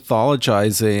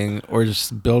self-mythologizing or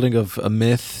just building of a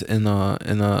myth in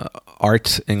the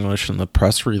art English in the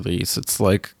press release. It's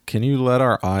like, can you let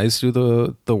our eyes do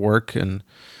the work and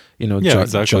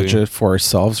judge it for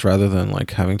ourselves, rather than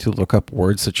like having to look up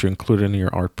words that you include in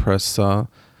your art press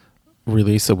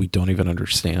release that we don't even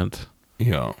understand.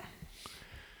 Yeah.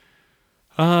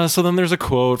 So then there's a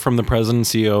quote from the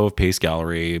president and CEO of Pace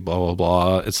Gallery, blah, blah,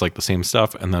 blah. It's like the same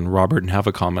stuff. And then Robert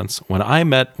Nava comments, when I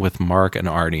met with Mark and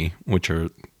Arnie, which are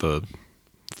the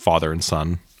father and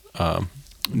son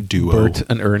duo. Bert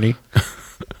and Ernie.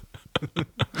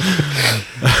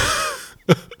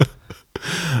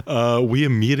 We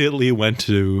immediately went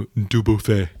to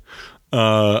Dubuffet.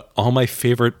 All my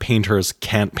favorite painters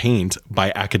can't paint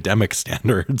by academic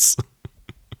standards.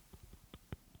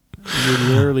 You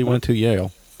literally went to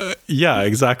Yale. Yeah,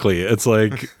 exactly. It's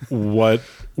like, what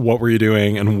were you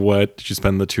doing, and what did you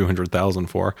spend the $200,000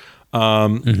 for?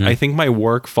 I think my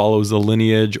work follows a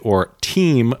lineage or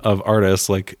team of artists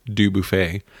like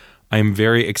Dubuffet. I am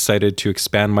very excited to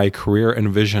expand my career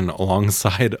and vision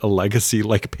alongside a legacy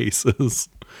like Pace's.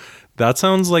 That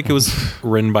sounds like it was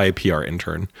written by a PR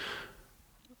intern.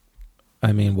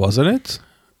 I mean, wasn't it?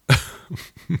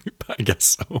 I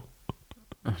guess so.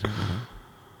 I don't know.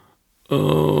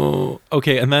 Oh,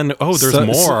 okay. And then, there's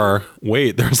more.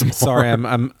 Wait, there's more. Sorry,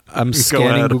 I'm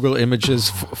scanning Google Images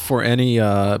for any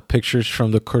pictures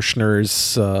from the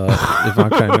Kushners,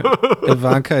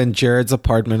 Ivanka and Jared's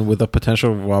apartment with a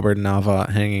potential Robert Nava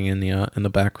hanging in the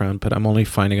background. But I'm only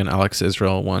finding an Alex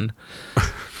Israel one.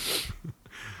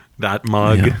 That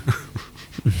mug.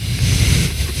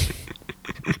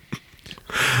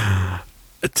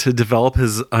 To develop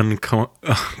his God,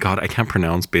 I can't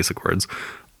pronounce basic words.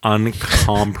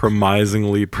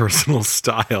 Uncompromisingly personal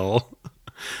style,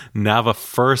 Nava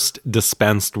first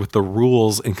dispensed with the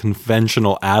rules and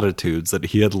conventional attitudes that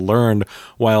he had learned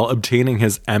while obtaining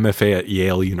his MFA at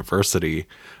Yale University.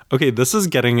 Okay, this is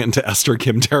getting into Esther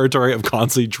Kim territory of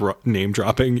constantly name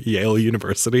dropping Yale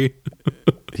University.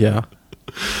 Yeah.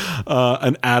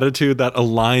 An attitude that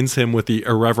aligns him with the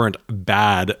irreverent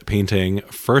bad painting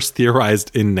first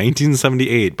theorized in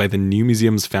 1978 by the New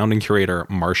Museum's founding curator,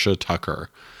 Marcia Tucker.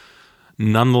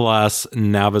 Nonetheless,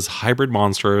 Nava's hybrid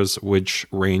monsters, which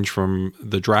range from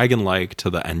the dragon-like to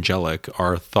the angelic,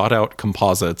 are thought-out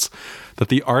composites that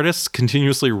the artist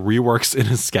continuously reworks in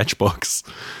his sketchbooks.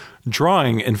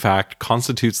 Drawing, in fact,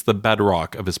 constitutes the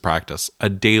bedrock of his practice, a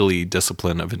daily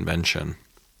discipline of invention.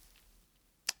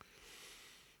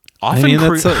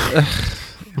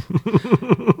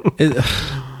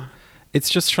 It's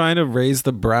just trying to raise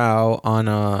the brow on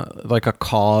a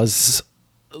cause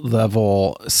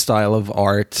level style of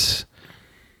art.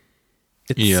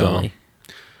 It's silly.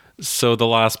 So the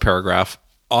last paragraph,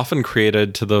 often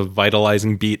created to the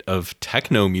vitalizing beat of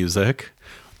techno music.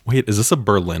 Wait, is this a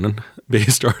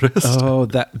Berlin-based artist? Oh,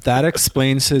 that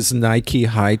explains his Nike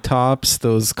high tops,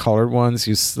 those colored ones,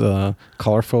 use the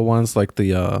colorful ones like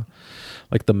the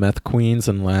meth queens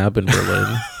in Lab in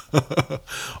Berlin.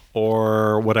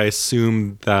 Or what I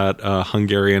assume that a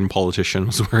Hungarian politician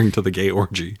was wearing to the gay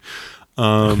orgy.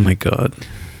 Oh my God.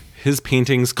 His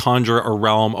paintings conjure a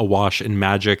realm awash in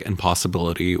magic and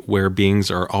possibility where beings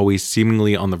are always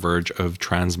seemingly on the verge of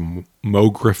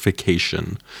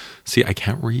transmogrification. See, I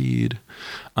can't read.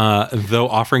 Though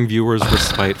offering viewers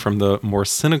respite from the more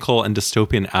cynical and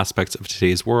dystopian aspects of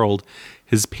today's world,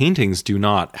 his paintings do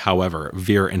not, however,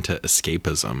 veer into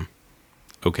escapism.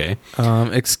 Okay.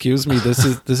 Excuse me, this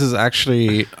is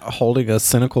actually holding a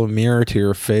cynical mirror to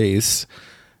your face.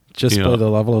 Just by the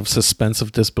level of suspense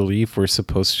of disbelief we're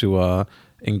supposed to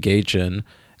engage in.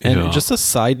 And just a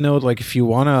side note, like if you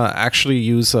want to actually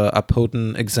use a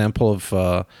potent example of,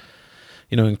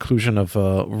 inclusion of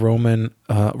Roman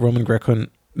Greco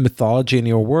mythology in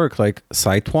your work, like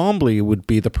Cy Twombly would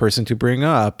be the person to bring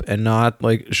up, and not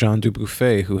like Jean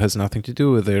Dubuffet, who has nothing to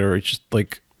do with it, or just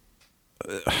like...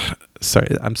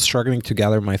 Sorry, I'm struggling to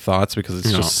gather my thoughts because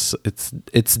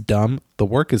it's dumb. The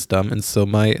work is dumb, and so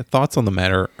my thoughts on the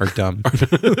matter are dumb.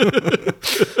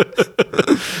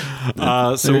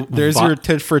 So there's your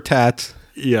tit for tat.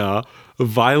 Yeah.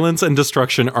 Violence and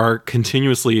destruction are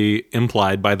continuously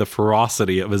implied by the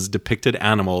ferocity of his depicted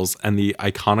animals and the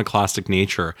iconoclastic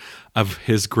nature of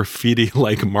his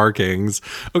graffiti-like markings.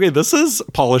 Okay, this is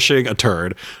polishing a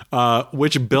turd,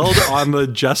 which build on the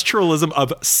gesturalism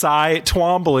of Cy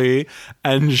Twombly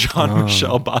and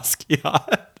Jean-Michel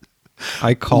Basquiat.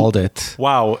 I called it.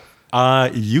 Wow.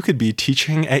 You could be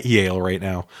teaching at Yale right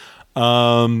now.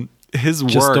 His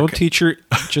just work.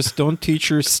 Don't teach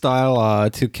your style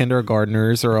to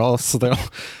kindergartners, or else they'll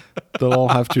all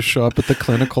have to show up at the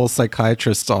clinical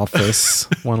psychiatrist's office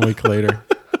 1 week later.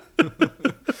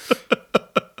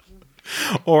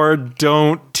 Or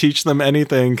don't teach them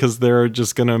anything because they're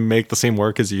just going to make the same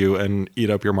work as you and eat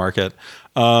up your market.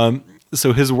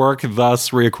 So his work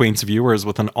thus reacquaints viewers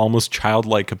with an almost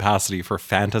childlike capacity for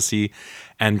fantasy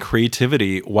and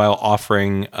creativity while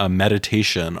offering a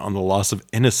meditation on the loss of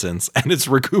innocence and its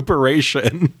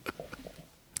recuperation.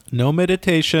 No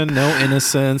meditation, no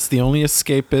innocence. The only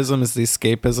escapism is the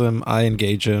escapism I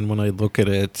engage in when I look at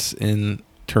it in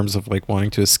terms of like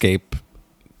wanting to escape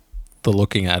the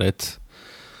looking at it.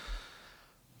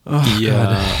 Oh, yeah.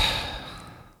 God.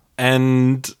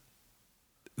 And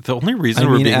the only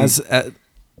reason as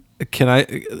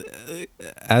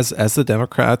the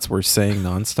Democrats were saying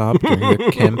nonstop during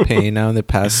the campaign now in the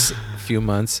past few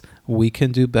months, we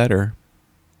can do better.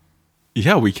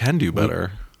 Yeah, we can do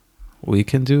better. We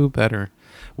can do better.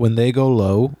 When they go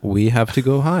low, we have to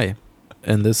go high.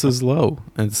 And this is low.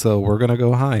 And so we're going to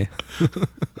go high.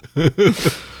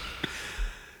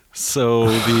 So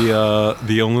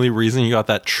the only reason you got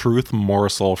that truth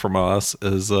morsel from us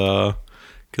is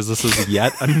because this is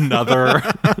yet another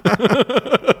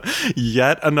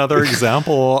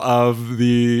example of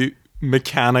the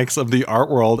mechanics of the art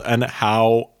world and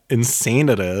how insane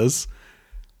it is.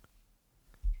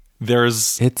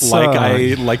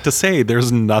 I like to say,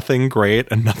 there's nothing great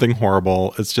and nothing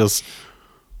horrible. It's just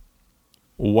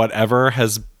whatever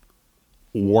has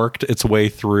worked its way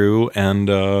through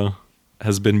and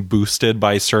has been boosted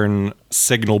by certain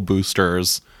signal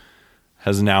boosters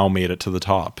has now made it to the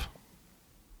top.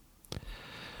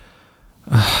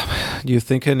 Do you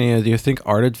think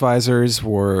art advisors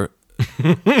were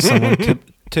someone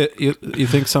you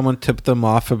think someone tipped them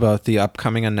off about the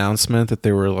upcoming announcement that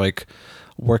they were like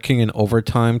working in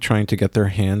overtime trying to get their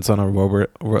hands on a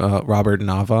Robert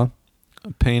Nava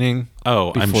painting?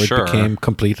 Oh, I'm sure. Before it became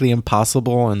completely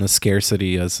impossible and the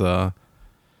scarcity the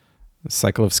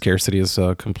cycle of scarcity is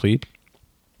complete.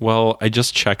 Well, I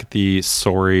just checked the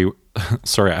sorry,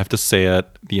 I have to say it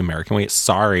the American way.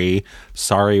 Sorry,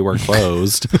 we're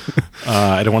closed.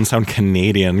 I don't want to sound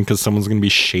Canadian because someone's going to be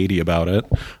shady about it.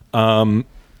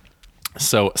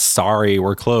 So sorry,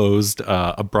 we're closed.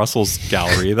 A Brussels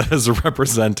gallery that has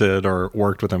represented or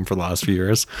worked with them for the last few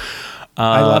years.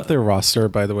 I love their roster,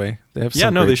 by the way. They have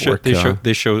some great work.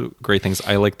 They show great things.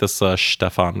 I like this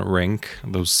Stefan Rink,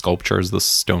 those sculptures, the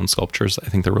stone sculptures. I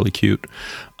think they're really cute.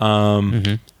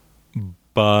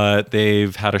 But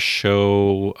they've had a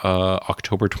show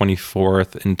October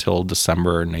 24th until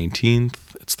December 19th.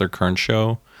 It's their current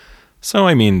show. So,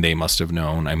 I mean, they must have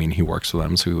known. I mean, he works with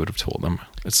them, so he would have told them.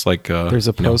 It's like there's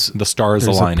a post. The stars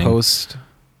aligning.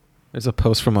 There's a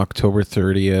post from October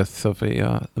 30th of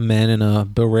a man in a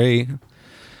beret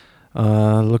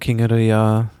looking at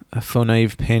a faux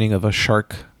naive painting of a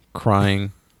shark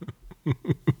crying.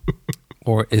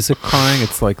 Or is it crying?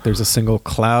 It's like there's a single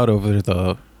cloud over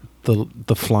the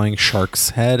flying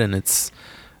shark's head, and it's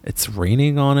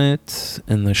raining on it,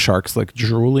 and the shark's like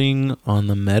drooling on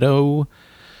the meadow.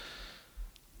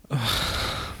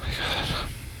 Oh my god!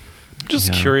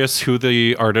 Just curious who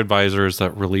the art advisors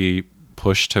that really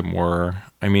pushed him were.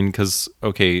 I mean, because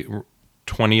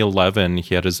 2011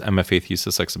 he had his MFA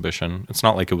thesis exhibition. It's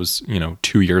not like it was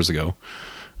 2 years ago,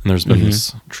 and there's been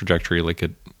this trajectory. Like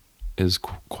it is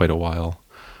quite a while.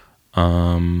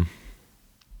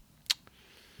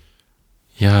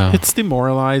 Yeah, it's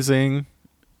demoralizing.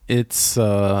 It's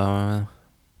a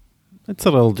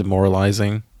little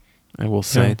demoralizing, I will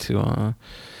say, to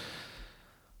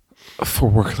for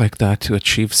work like that to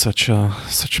achieve such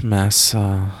mass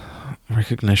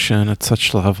recognition at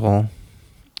such level.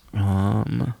 I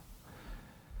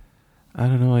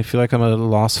don't know. I feel like I'm at a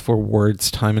loss for words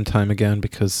time and time again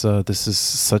because this is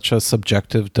such a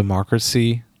subjective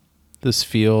democracy. This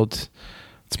field.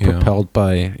 It's propelled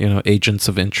by agents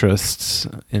of interest,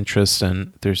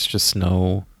 and there's just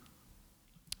no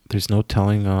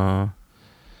telling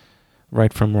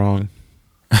right from wrong.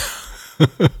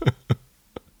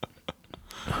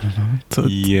 I don't know.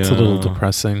 It's a little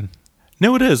depressing.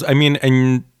 No, it is. I mean,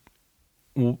 and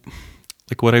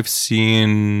like what I've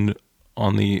seen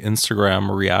on the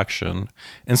Instagram reaction.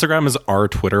 Instagram is our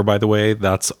Twitter, by the way.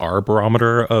 That's our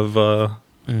barometer of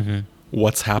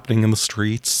what's happening in the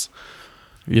streets.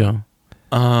 Yeah.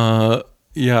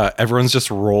 Everyone's just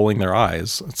rolling their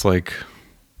eyes. It's like,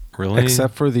 really?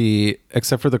 Except for the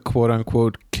quote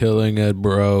unquote killing it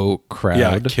bro crowd.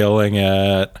 Yeah, killing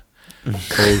it.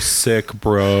 Oh, sick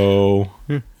bro.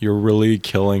 You're really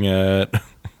killing it.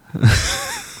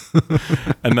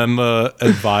 And then the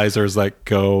advisors that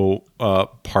go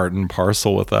part and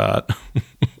parcel with that.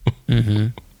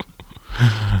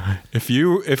 If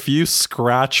you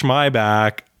scratch my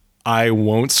back, I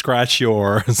won't scratch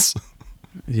yours.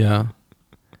 Yeah.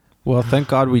 Well, thank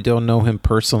God we don't know him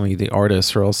personally, the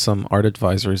artist, or else some art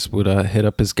advisors would hit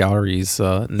up his galleries,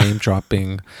 name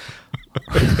dropping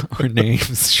our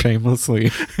names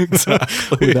shamelessly,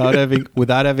 exactly,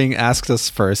 without having asked us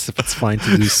first if it's fine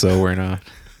to do so or not.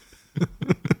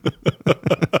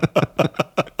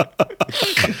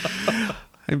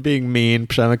 I'm being mean.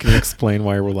 Pshama, can you explain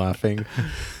why we're laughing?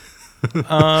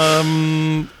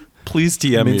 Please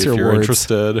DM me if you're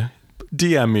interested.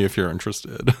 DM me if you're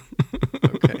interested.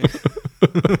 Okay.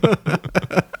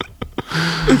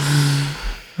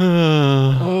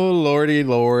 Oh, lordy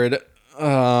lord.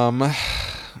 All right.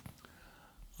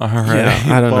 Yeah,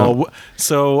 I don't know.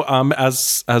 So,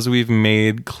 as we've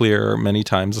made clear many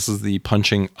times, this is the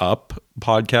Punching Up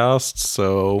podcast.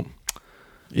 So,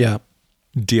 yeah,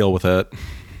 deal with it.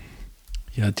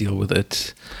 Yeah, deal with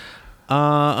it.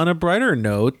 On a brighter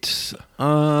note,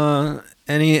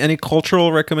 any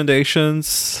cultural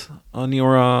recommendations on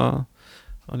your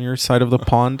side of the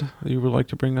pond that you would like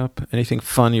to bring up? Anything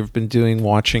fun you've been doing,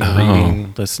 watching,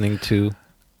 reading, listening to?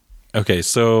 Okay,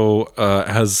 so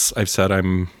as I've said,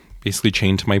 I'm basically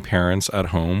chained to my parents at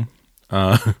home.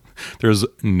 There's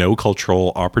no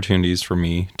cultural opportunities for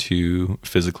me to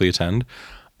physically attend.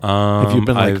 Have you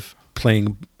been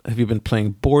Have you been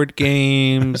playing board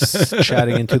games,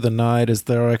 chatting into the night? Is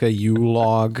there like a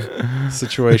U-log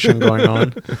situation going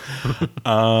on?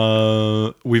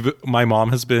 My mom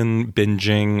has been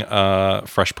binging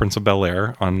Fresh Prince of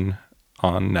Bel-Air on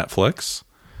Netflix.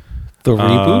 The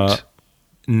reboot?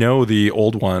 No, the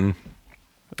old one.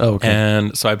 Oh, okay.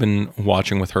 And so I've been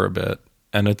watching with her a bit.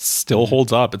 and it still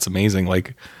holds up. It's amazing.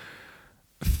 Like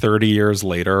 30 years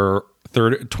later,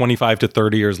 25 to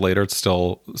 30 years later, it's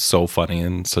still so funny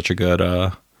and such a good,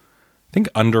 I think,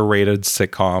 underrated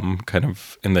sitcom kind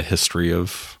of in the history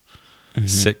of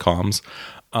sitcoms.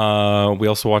 We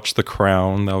also watched The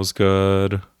Crown. That was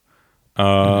good.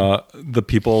 The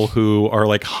people who are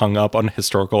like hung up on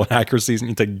historical inaccuracies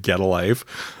need to get a life.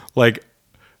 Like,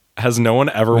 has no one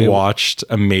ever watched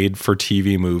a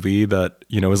made-for-TV movie that,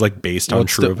 you know, is like based on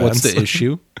true events? What's the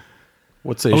issue?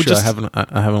 What's the issue?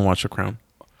 I haven't watched The Crown.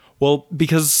 Well,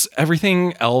 because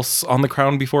everything else on The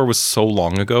Crown before was so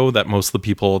long ago that most of the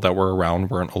people that were around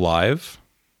weren't alive,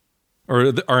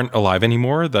 or aren't alive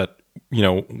anymore, that, you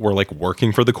know, were like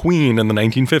working for the Queen in the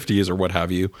 1950s or what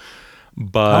have you.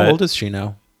 But how old is she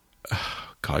now?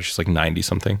 God, she's like 90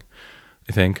 something,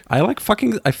 I think. I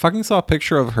fucking saw a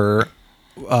picture of her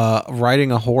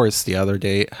riding a horse the other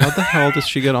day. How the hell does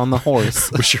she get on the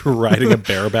horse? Was she riding a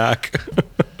bareback?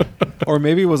 Or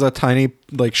maybe it was a tiny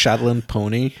like Shetland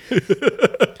pony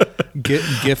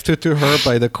gifted to her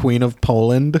by the Queen of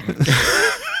Poland.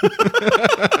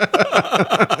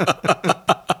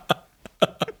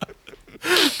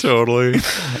 Totally.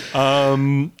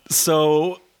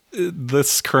 So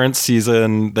this current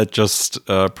season that just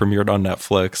premiered on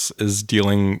Netflix is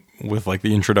dealing with like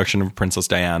the introduction of Princess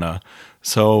Diana.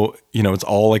 So, you know, it's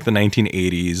all like the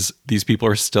 1980s. These people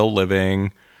are still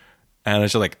living. And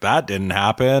it's just like, that didn't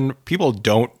happen. People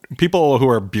who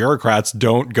are bureaucrats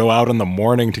don't go out in the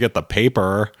morning to get the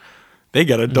paper. They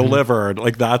get it delivered.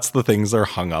 Like, that's the things they're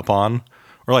hung up on.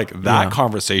 Or like, that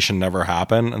conversation never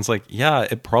happened. And it's like, yeah,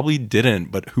 it probably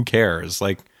didn't, but who cares?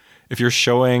 Like, if you're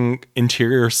showing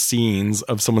interior scenes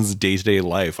of someone's day-to-day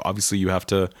life, obviously you have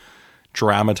to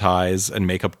dramatize and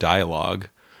make up dialogue.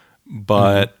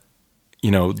 But, you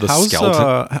know, the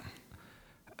skeleton...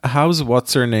 How's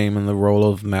what's her name in the role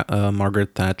of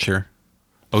Margaret Thatcher?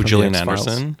 Oh, Gillian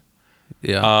Anderson?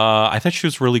 Yeah. I thought she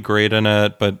was really great in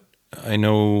it, but I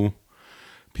know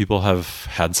people have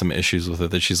had some issues with it,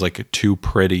 that she's like too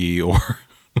pretty or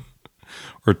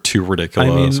or too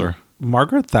ridiculous. I mean,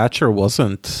 Margaret Thatcher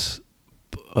wasn't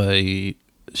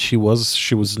she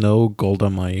was no Golda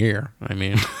Meir. I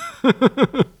mean,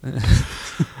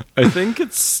 I think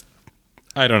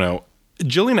I don't know.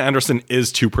 Gillian Anderson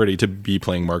is too pretty to be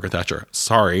playing Margaret Thatcher.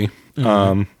 Sorry.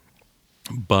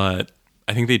 But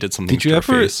I think they did something to her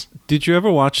face. Did you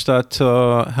ever watch that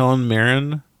Helen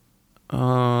Mirren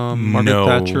Margaret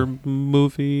Thatcher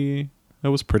movie? That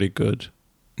was pretty good.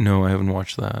 No, I haven't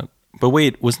watched that. But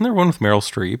wait, wasn't there one with Meryl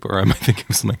Streep, or am I thinking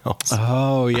of something else?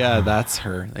 Oh, yeah, that's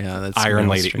her. Yeah, that's Iron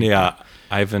Meryl Lady. Streep. Yeah,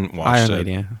 I haven't watched Iron it.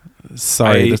 Lady. Yeah.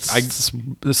 Sorry, this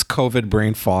COVID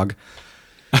brain fog.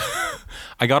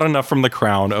 I got enough from The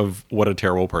Crown of what a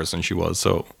terrible person she was,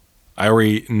 so I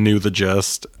already knew the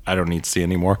gist. I don't need to see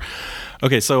anymore.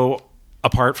 Okay, so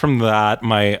apart from that,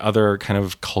 my other kind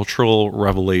of cultural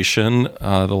revelation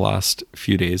the last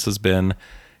few days has been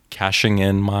cashing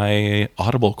in my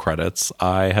Audible credits.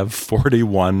 I have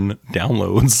 41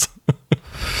 downloads.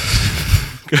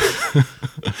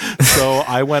 So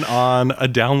I went on a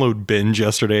download binge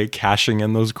yesterday, cashing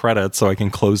in those credits so I can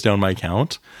close down my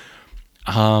account.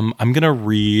 I'm going to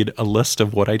read a list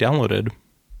of what I downloaded.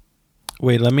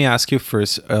 Wait, let me ask you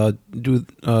first. Do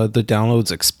the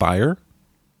downloads expire?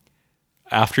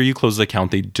 After you close the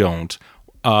account, they don't.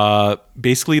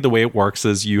 Basically, the way it works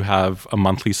is you have a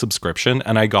monthly subscription.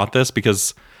 And I got this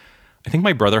because I think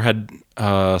my brother had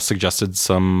suggested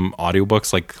some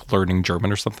audiobooks, like learning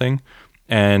German or something.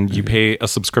 And you pay a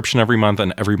subscription every month,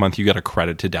 and every month you get a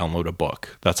credit to download a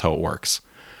book. That's how it works.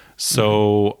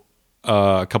 So...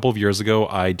 a couple of years ago,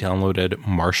 I downloaded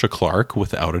Marcia Clark,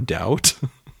 Without a Doubt.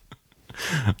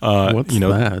 What's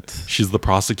that? She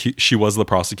was the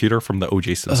prosecutor from the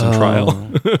O.J. Simpson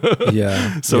trial.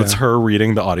 Yeah. So it's her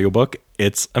reading the audiobook.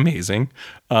 It's amazing.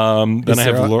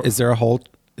 Is there a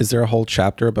whole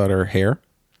chapter about her hair?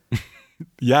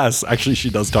 Yes, actually,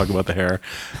 she does talk about the hair,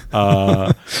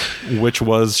 which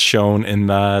was shown in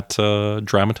that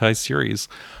dramatized series.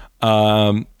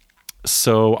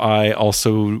 So I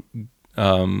also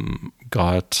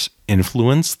got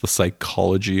Influence, the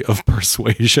Psychology of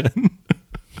Persuasion.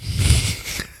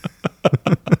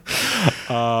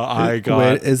 I got...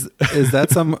 Wait, is that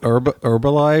some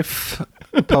Herbalife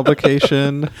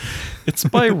publication? It's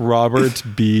by Robert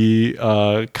B.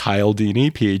 Cialdini,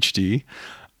 PhD.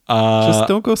 Just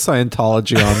don't go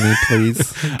Scientology on me,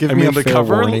 please. Give me a fair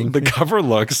warning. The cover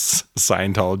looks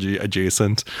Scientology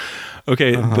adjacent.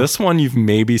 Okay, this one you've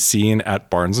maybe seen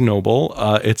at Barnes & Noble.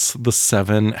 It's The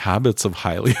 7 Habits of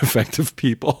Highly Effective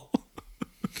People.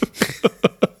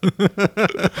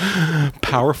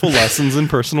 Powerful lessons in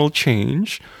personal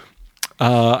change.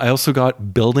 I also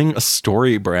got building a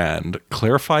story brand.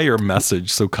 Clarify your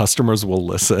message so customers will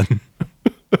listen.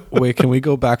 Wait, can we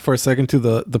go back for a second to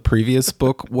the previous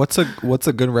book? What's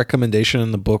a good recommendation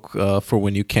in the book for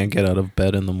when you can't get out of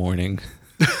bed in the morning?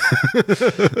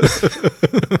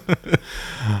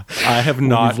 I have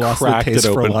not cracked it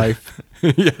open. For life.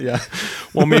 Yeah.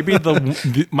 Well, maybe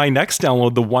my next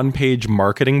download, the one-page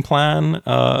marketing plan,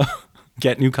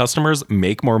 get new customers,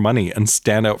 make more money, and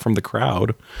stand out from the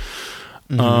crowd.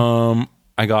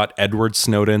 I got Edward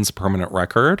Snowden's Permanent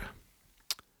Record,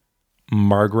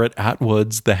 Margaret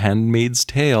Atwood's The Handmaid's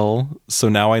Tale. So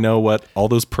now I know what all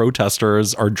those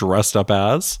protesters are dressed up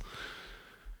as.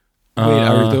 Wait,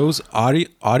 are those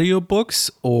audio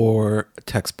books or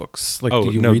textbooks? Like,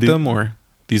 do you read them or?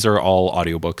 These are all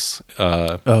audiobooks.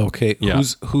 Okay. Yeah.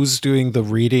 Who's doing the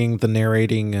reading, the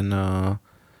narrating, and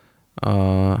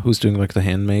who's doing like The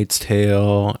Handmaid's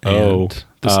Tale? And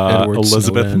Edward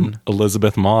Snowden?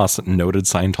 Elizabeth Moss, noted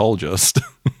Scientologist.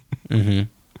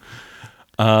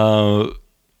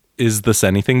 Is This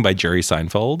Anything by Jerry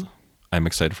Seinfeld? I'm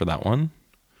excited for that one.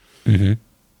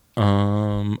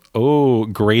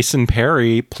 Grayson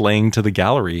Perry, Playing to the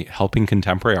Gallery, Helping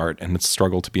Contemporary Art and Its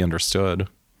Struggle to Be Understood.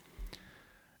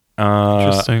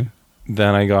 Interesting.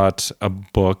 Then I got a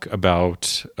book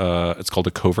about, it's called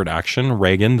A Covert Action,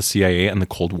 Reagan, the CIA, and the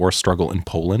Cold War Struggle in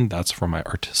Poland. That's from my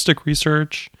artistic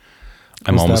research.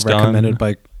 I'm almost done.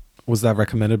 Was that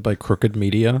recommended by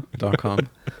crookedmedia.com?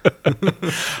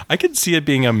 I could see it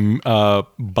being a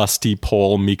busty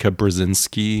Pole Mika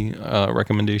Brzezinski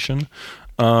recommendation.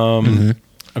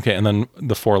 Okay, and then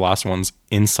the four last ones.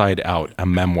 Inside Out, a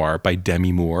memoir by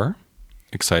Demi Moore.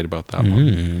 Excited about that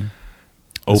one.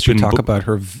 Does she talk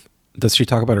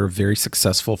about her very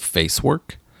successful face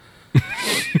work?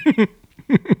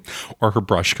 Or her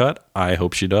brush cut? I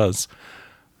hope she does.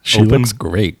 She looks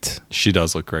great. She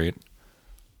does look great.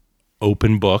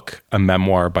 Open Book, a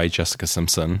memoir by Jessica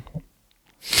Simpson.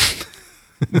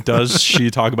 Does she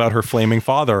talk about her flaming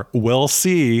father? We'll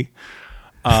see.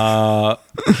 The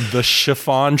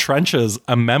Chiffon Trenches,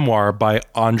 a memoir by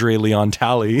Andre Leon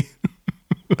Talley.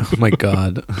 Oh my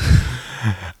God.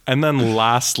 And then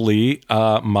lastly,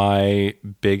 my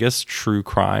biggest true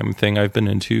crime thing I've been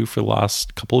into for the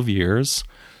last couple of years,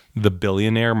 The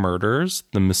Billionaire Murders,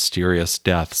 The Mysterious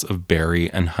Deaths of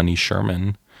Barry and Honey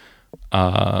Sherman,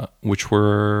 which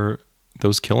were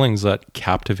those killings that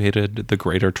captivated the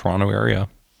greater Toronto area.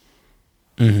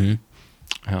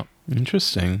 Yeah.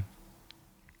 Interesting.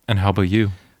 And how about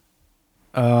you?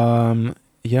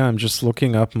 Yeah, I'm just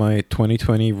looking up my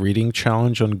 2020 reading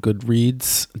challenge on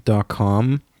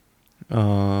Goodreads.com,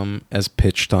 as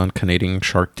pitched on Canadian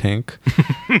Shark Tank.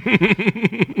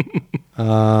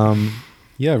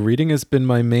 Yeah, reading has been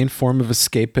my main form of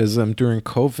escapism during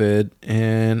COVID,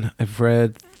 and I've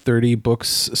read 30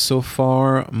 books so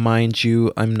far. Mind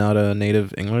you, I'm not a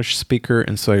native English speaker,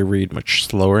 and so I read much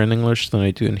slower in English than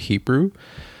I do in Hebrew.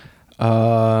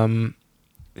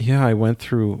 Yeah, I went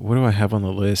through, what do I have on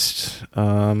the list?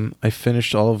 I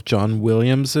finished all of John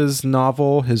Williams's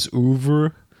novel, his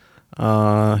oeuvre.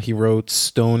 He wrote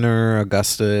Stoner,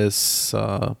 Augustus,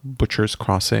 Butcher's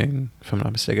Crossing, if I'm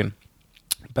not mistaken.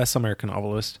 Best American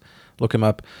novelist. Look him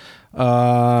up.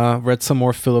 Read some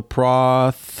more Philip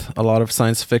Roth, a lot of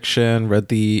science fiction. Read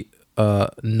the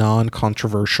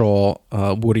non-controversial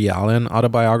Woody Allen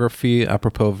autobiography,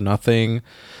 Apropos of Nothing.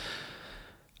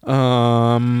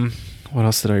 What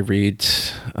else did I read?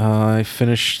 I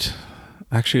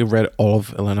read all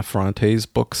of Elena Ferrante's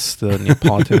books, the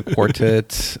Neapolitan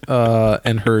Quartet,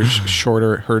 and her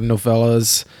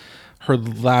novellas. Her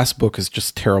last book is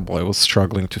just terrible. I was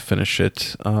struggling to finish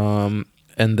it. And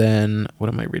then, what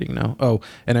am I reading now? Oh,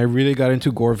 and I really got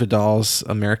into Gore Vidal's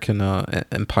American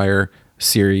Empire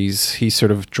series. He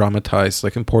sort of dramatized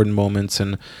like important moments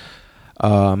in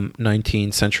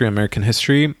 19th century American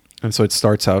history. And so it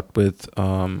starts out with,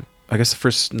 I guess the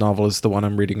first novel is the one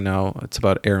I'm reading now. It's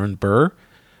about Aaron Burr.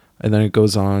 And then it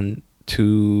goes on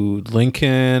to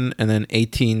Lincoln, and then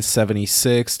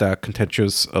 1876, that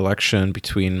contentious election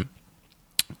between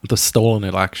the stolen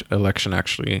election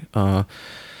actually. I'm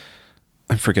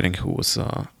forgetting who was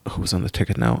on the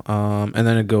ticket now. And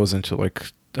then it goes into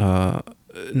like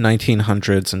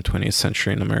 1900s and 20th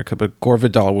century in America. But Gore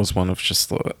Vidal was one of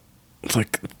just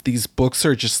like these books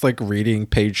are just like reading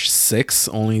page 6,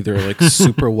 only they're like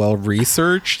super well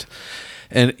researched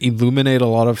and illuminate a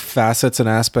lot of facets and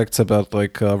aspects about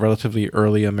like relatively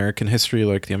early American history,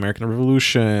 like the American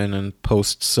Revolution and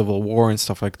post Civil War and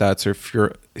stuff like that. So if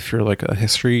you're like a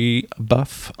history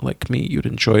buff like me, you'd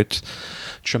enjoy it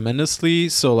tremendously.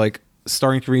 So like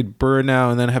starting to read Burr now,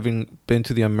 and then having been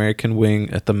to the American Wing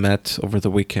at the Met over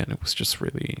the weekend, it was just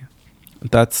really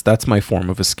that's my form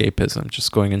of escapism,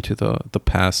 just going into the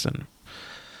past and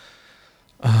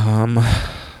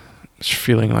just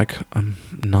feeling like I'm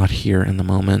not here in the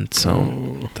moment.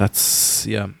 So that's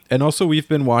and also we've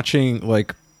been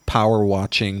power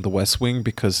watching The West Wing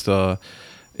because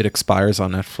it expires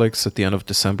on Netflix at the end of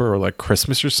December or like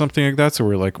Christmas or something like that, so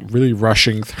we're like really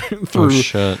rushing through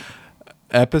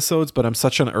episodes. But I'm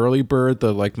such an early bird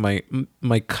that like my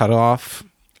cutoff,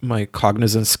 my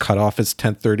cognizance cutoff is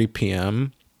 10:30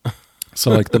 p.m.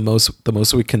 So like the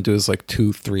most we can do is like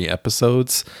 2-3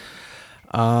 episodes,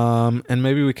 and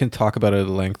maybe we can talk about it at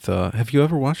length. Have you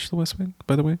ever watched The West Wing,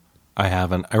 by the way? I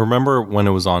haven't. I remember when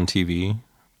it was on TV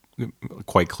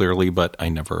quite clearly, but I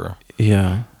never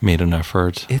made an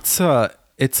effort. It's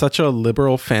such a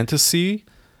liberal fantasy.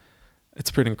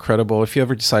 It's pretty incredible. If you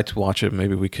ever decide to watch it,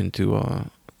 maybe we can do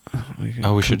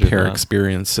we should compare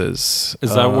experiences.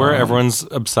 Is that where everyone's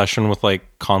obsession with like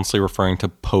constantly referring to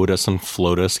POTUS and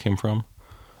FLOTUS came from?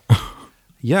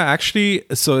 Yeah, actually,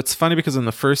 so it's funny because in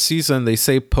the first season they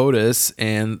say POTUS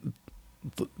and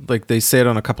like they say it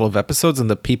on a couple of episodes, and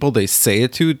the people they say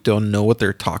it to don't know what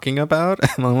they're talking about,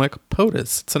 and I'm like,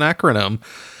 POTUS, it's an acronym.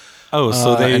 Oh,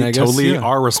 so they totally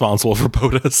are responsible for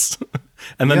POTUS.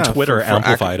 And then Twitter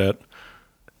amplified it.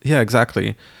 Yeah,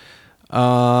 exactly.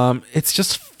 It's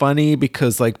just funny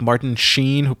because like Martin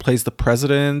Sheen, who plays the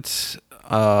president,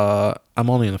 I'm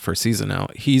only in the first season now,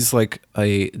 he's like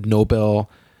a Nobel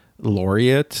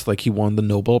laureate. Like he won the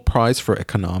Nobel Prize for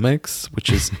economics,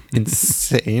 which is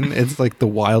insane. It's like the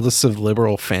wildest of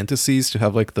liberal fantasies to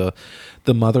have like the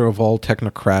mother of all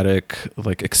technocratic,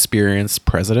 like experienced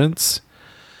presidents.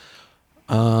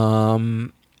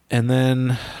 And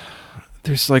then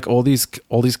there's like all these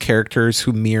characters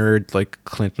who mirrored like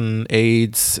Clinton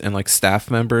aides and like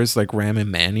staff members, like Rahm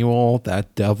Emanuel,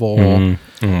 that devil. Oh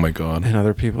my god. And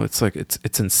other people. It's like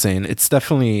it's insane.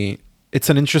 It's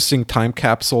an interesting time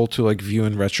capsule to like view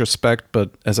in retrospect,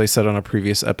 but as I said on a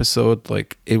previous episode,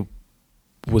 like it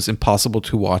was impossible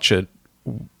to watch it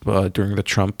during the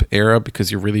Trump era because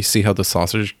you really see how the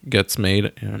sausage gets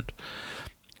made, and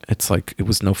it's like it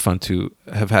was no fun to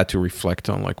have had to reflect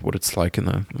on like what it's like in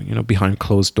the behind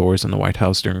closed doors in the White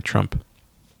House during Trump.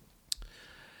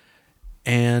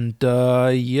 And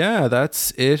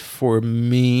that's it for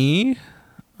me.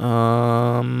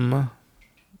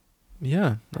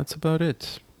 Yeah, that's about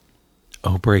it.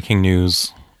 Oh, breaking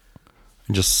news.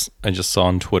 I just saw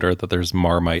on Twitter that there's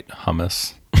Marmite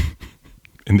hummus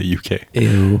in the UK.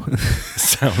 Ew.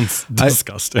 Sounds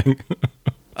disgusting.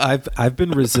 I've been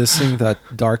resisting that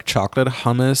dark chocolate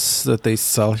hummus that they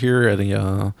sell here at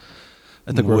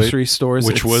the grocery stores.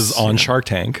 Which was on Shark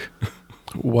Tank.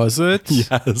 Was it?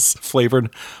 Yes.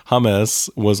 Flavored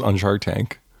hummus was on Shark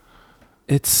Tank.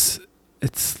 It's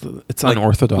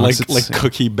unorthodox. Like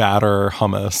cookie batter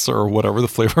hummus or whatever the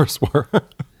flavors were.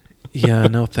 Yeah,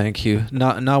 no, thank you.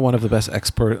 Not one of the best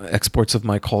exports of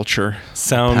my culture.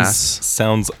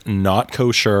 Sounds not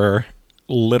kosher,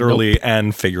 literally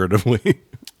and figuratively.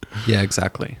 Yeah,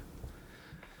 exactly.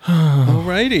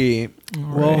 Alrighty.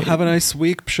 Well, have a nice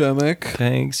week, Przemek.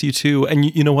 Thanks, you too.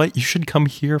 And you know what? You should come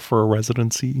here for a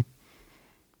residency.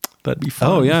 That'd be fun.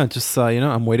 Oh yeah, just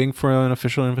I'm waiting for an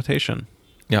official invitation.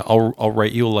 Yeah, I'll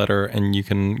write you a letter and you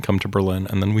can come to Berlin,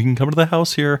 and then we can come to the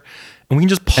house here and we can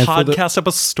just podcast up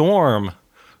a storm.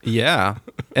 Yeah.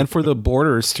 And for the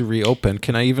borders to reopen,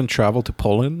 can I even travel to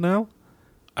Poland now?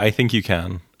 I think you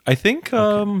can. I think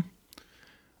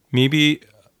maybe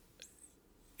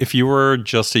if you were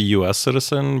just a US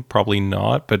citizen, probably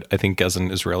not, but I think as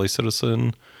an Israeli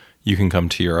citizen, you can come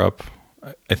to Europe.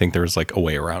 I think there's like a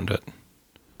way around it.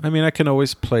 I mean, I can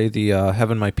always play the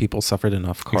 "Haven't My People Suffered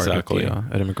Enough" card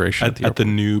at immigration at the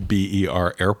new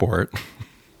BER airport.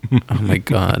 Oh my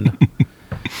god!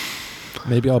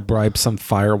 Maybe I'll bribe some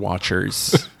fire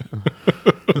watchers.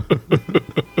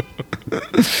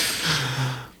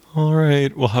 All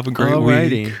right, we'll have a great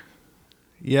week.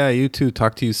 Yeah, you too.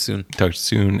 Talk to you soon. Talk to you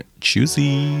soon.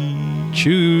 Choosy.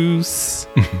 Choose.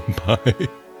 Bye.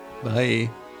 Bye.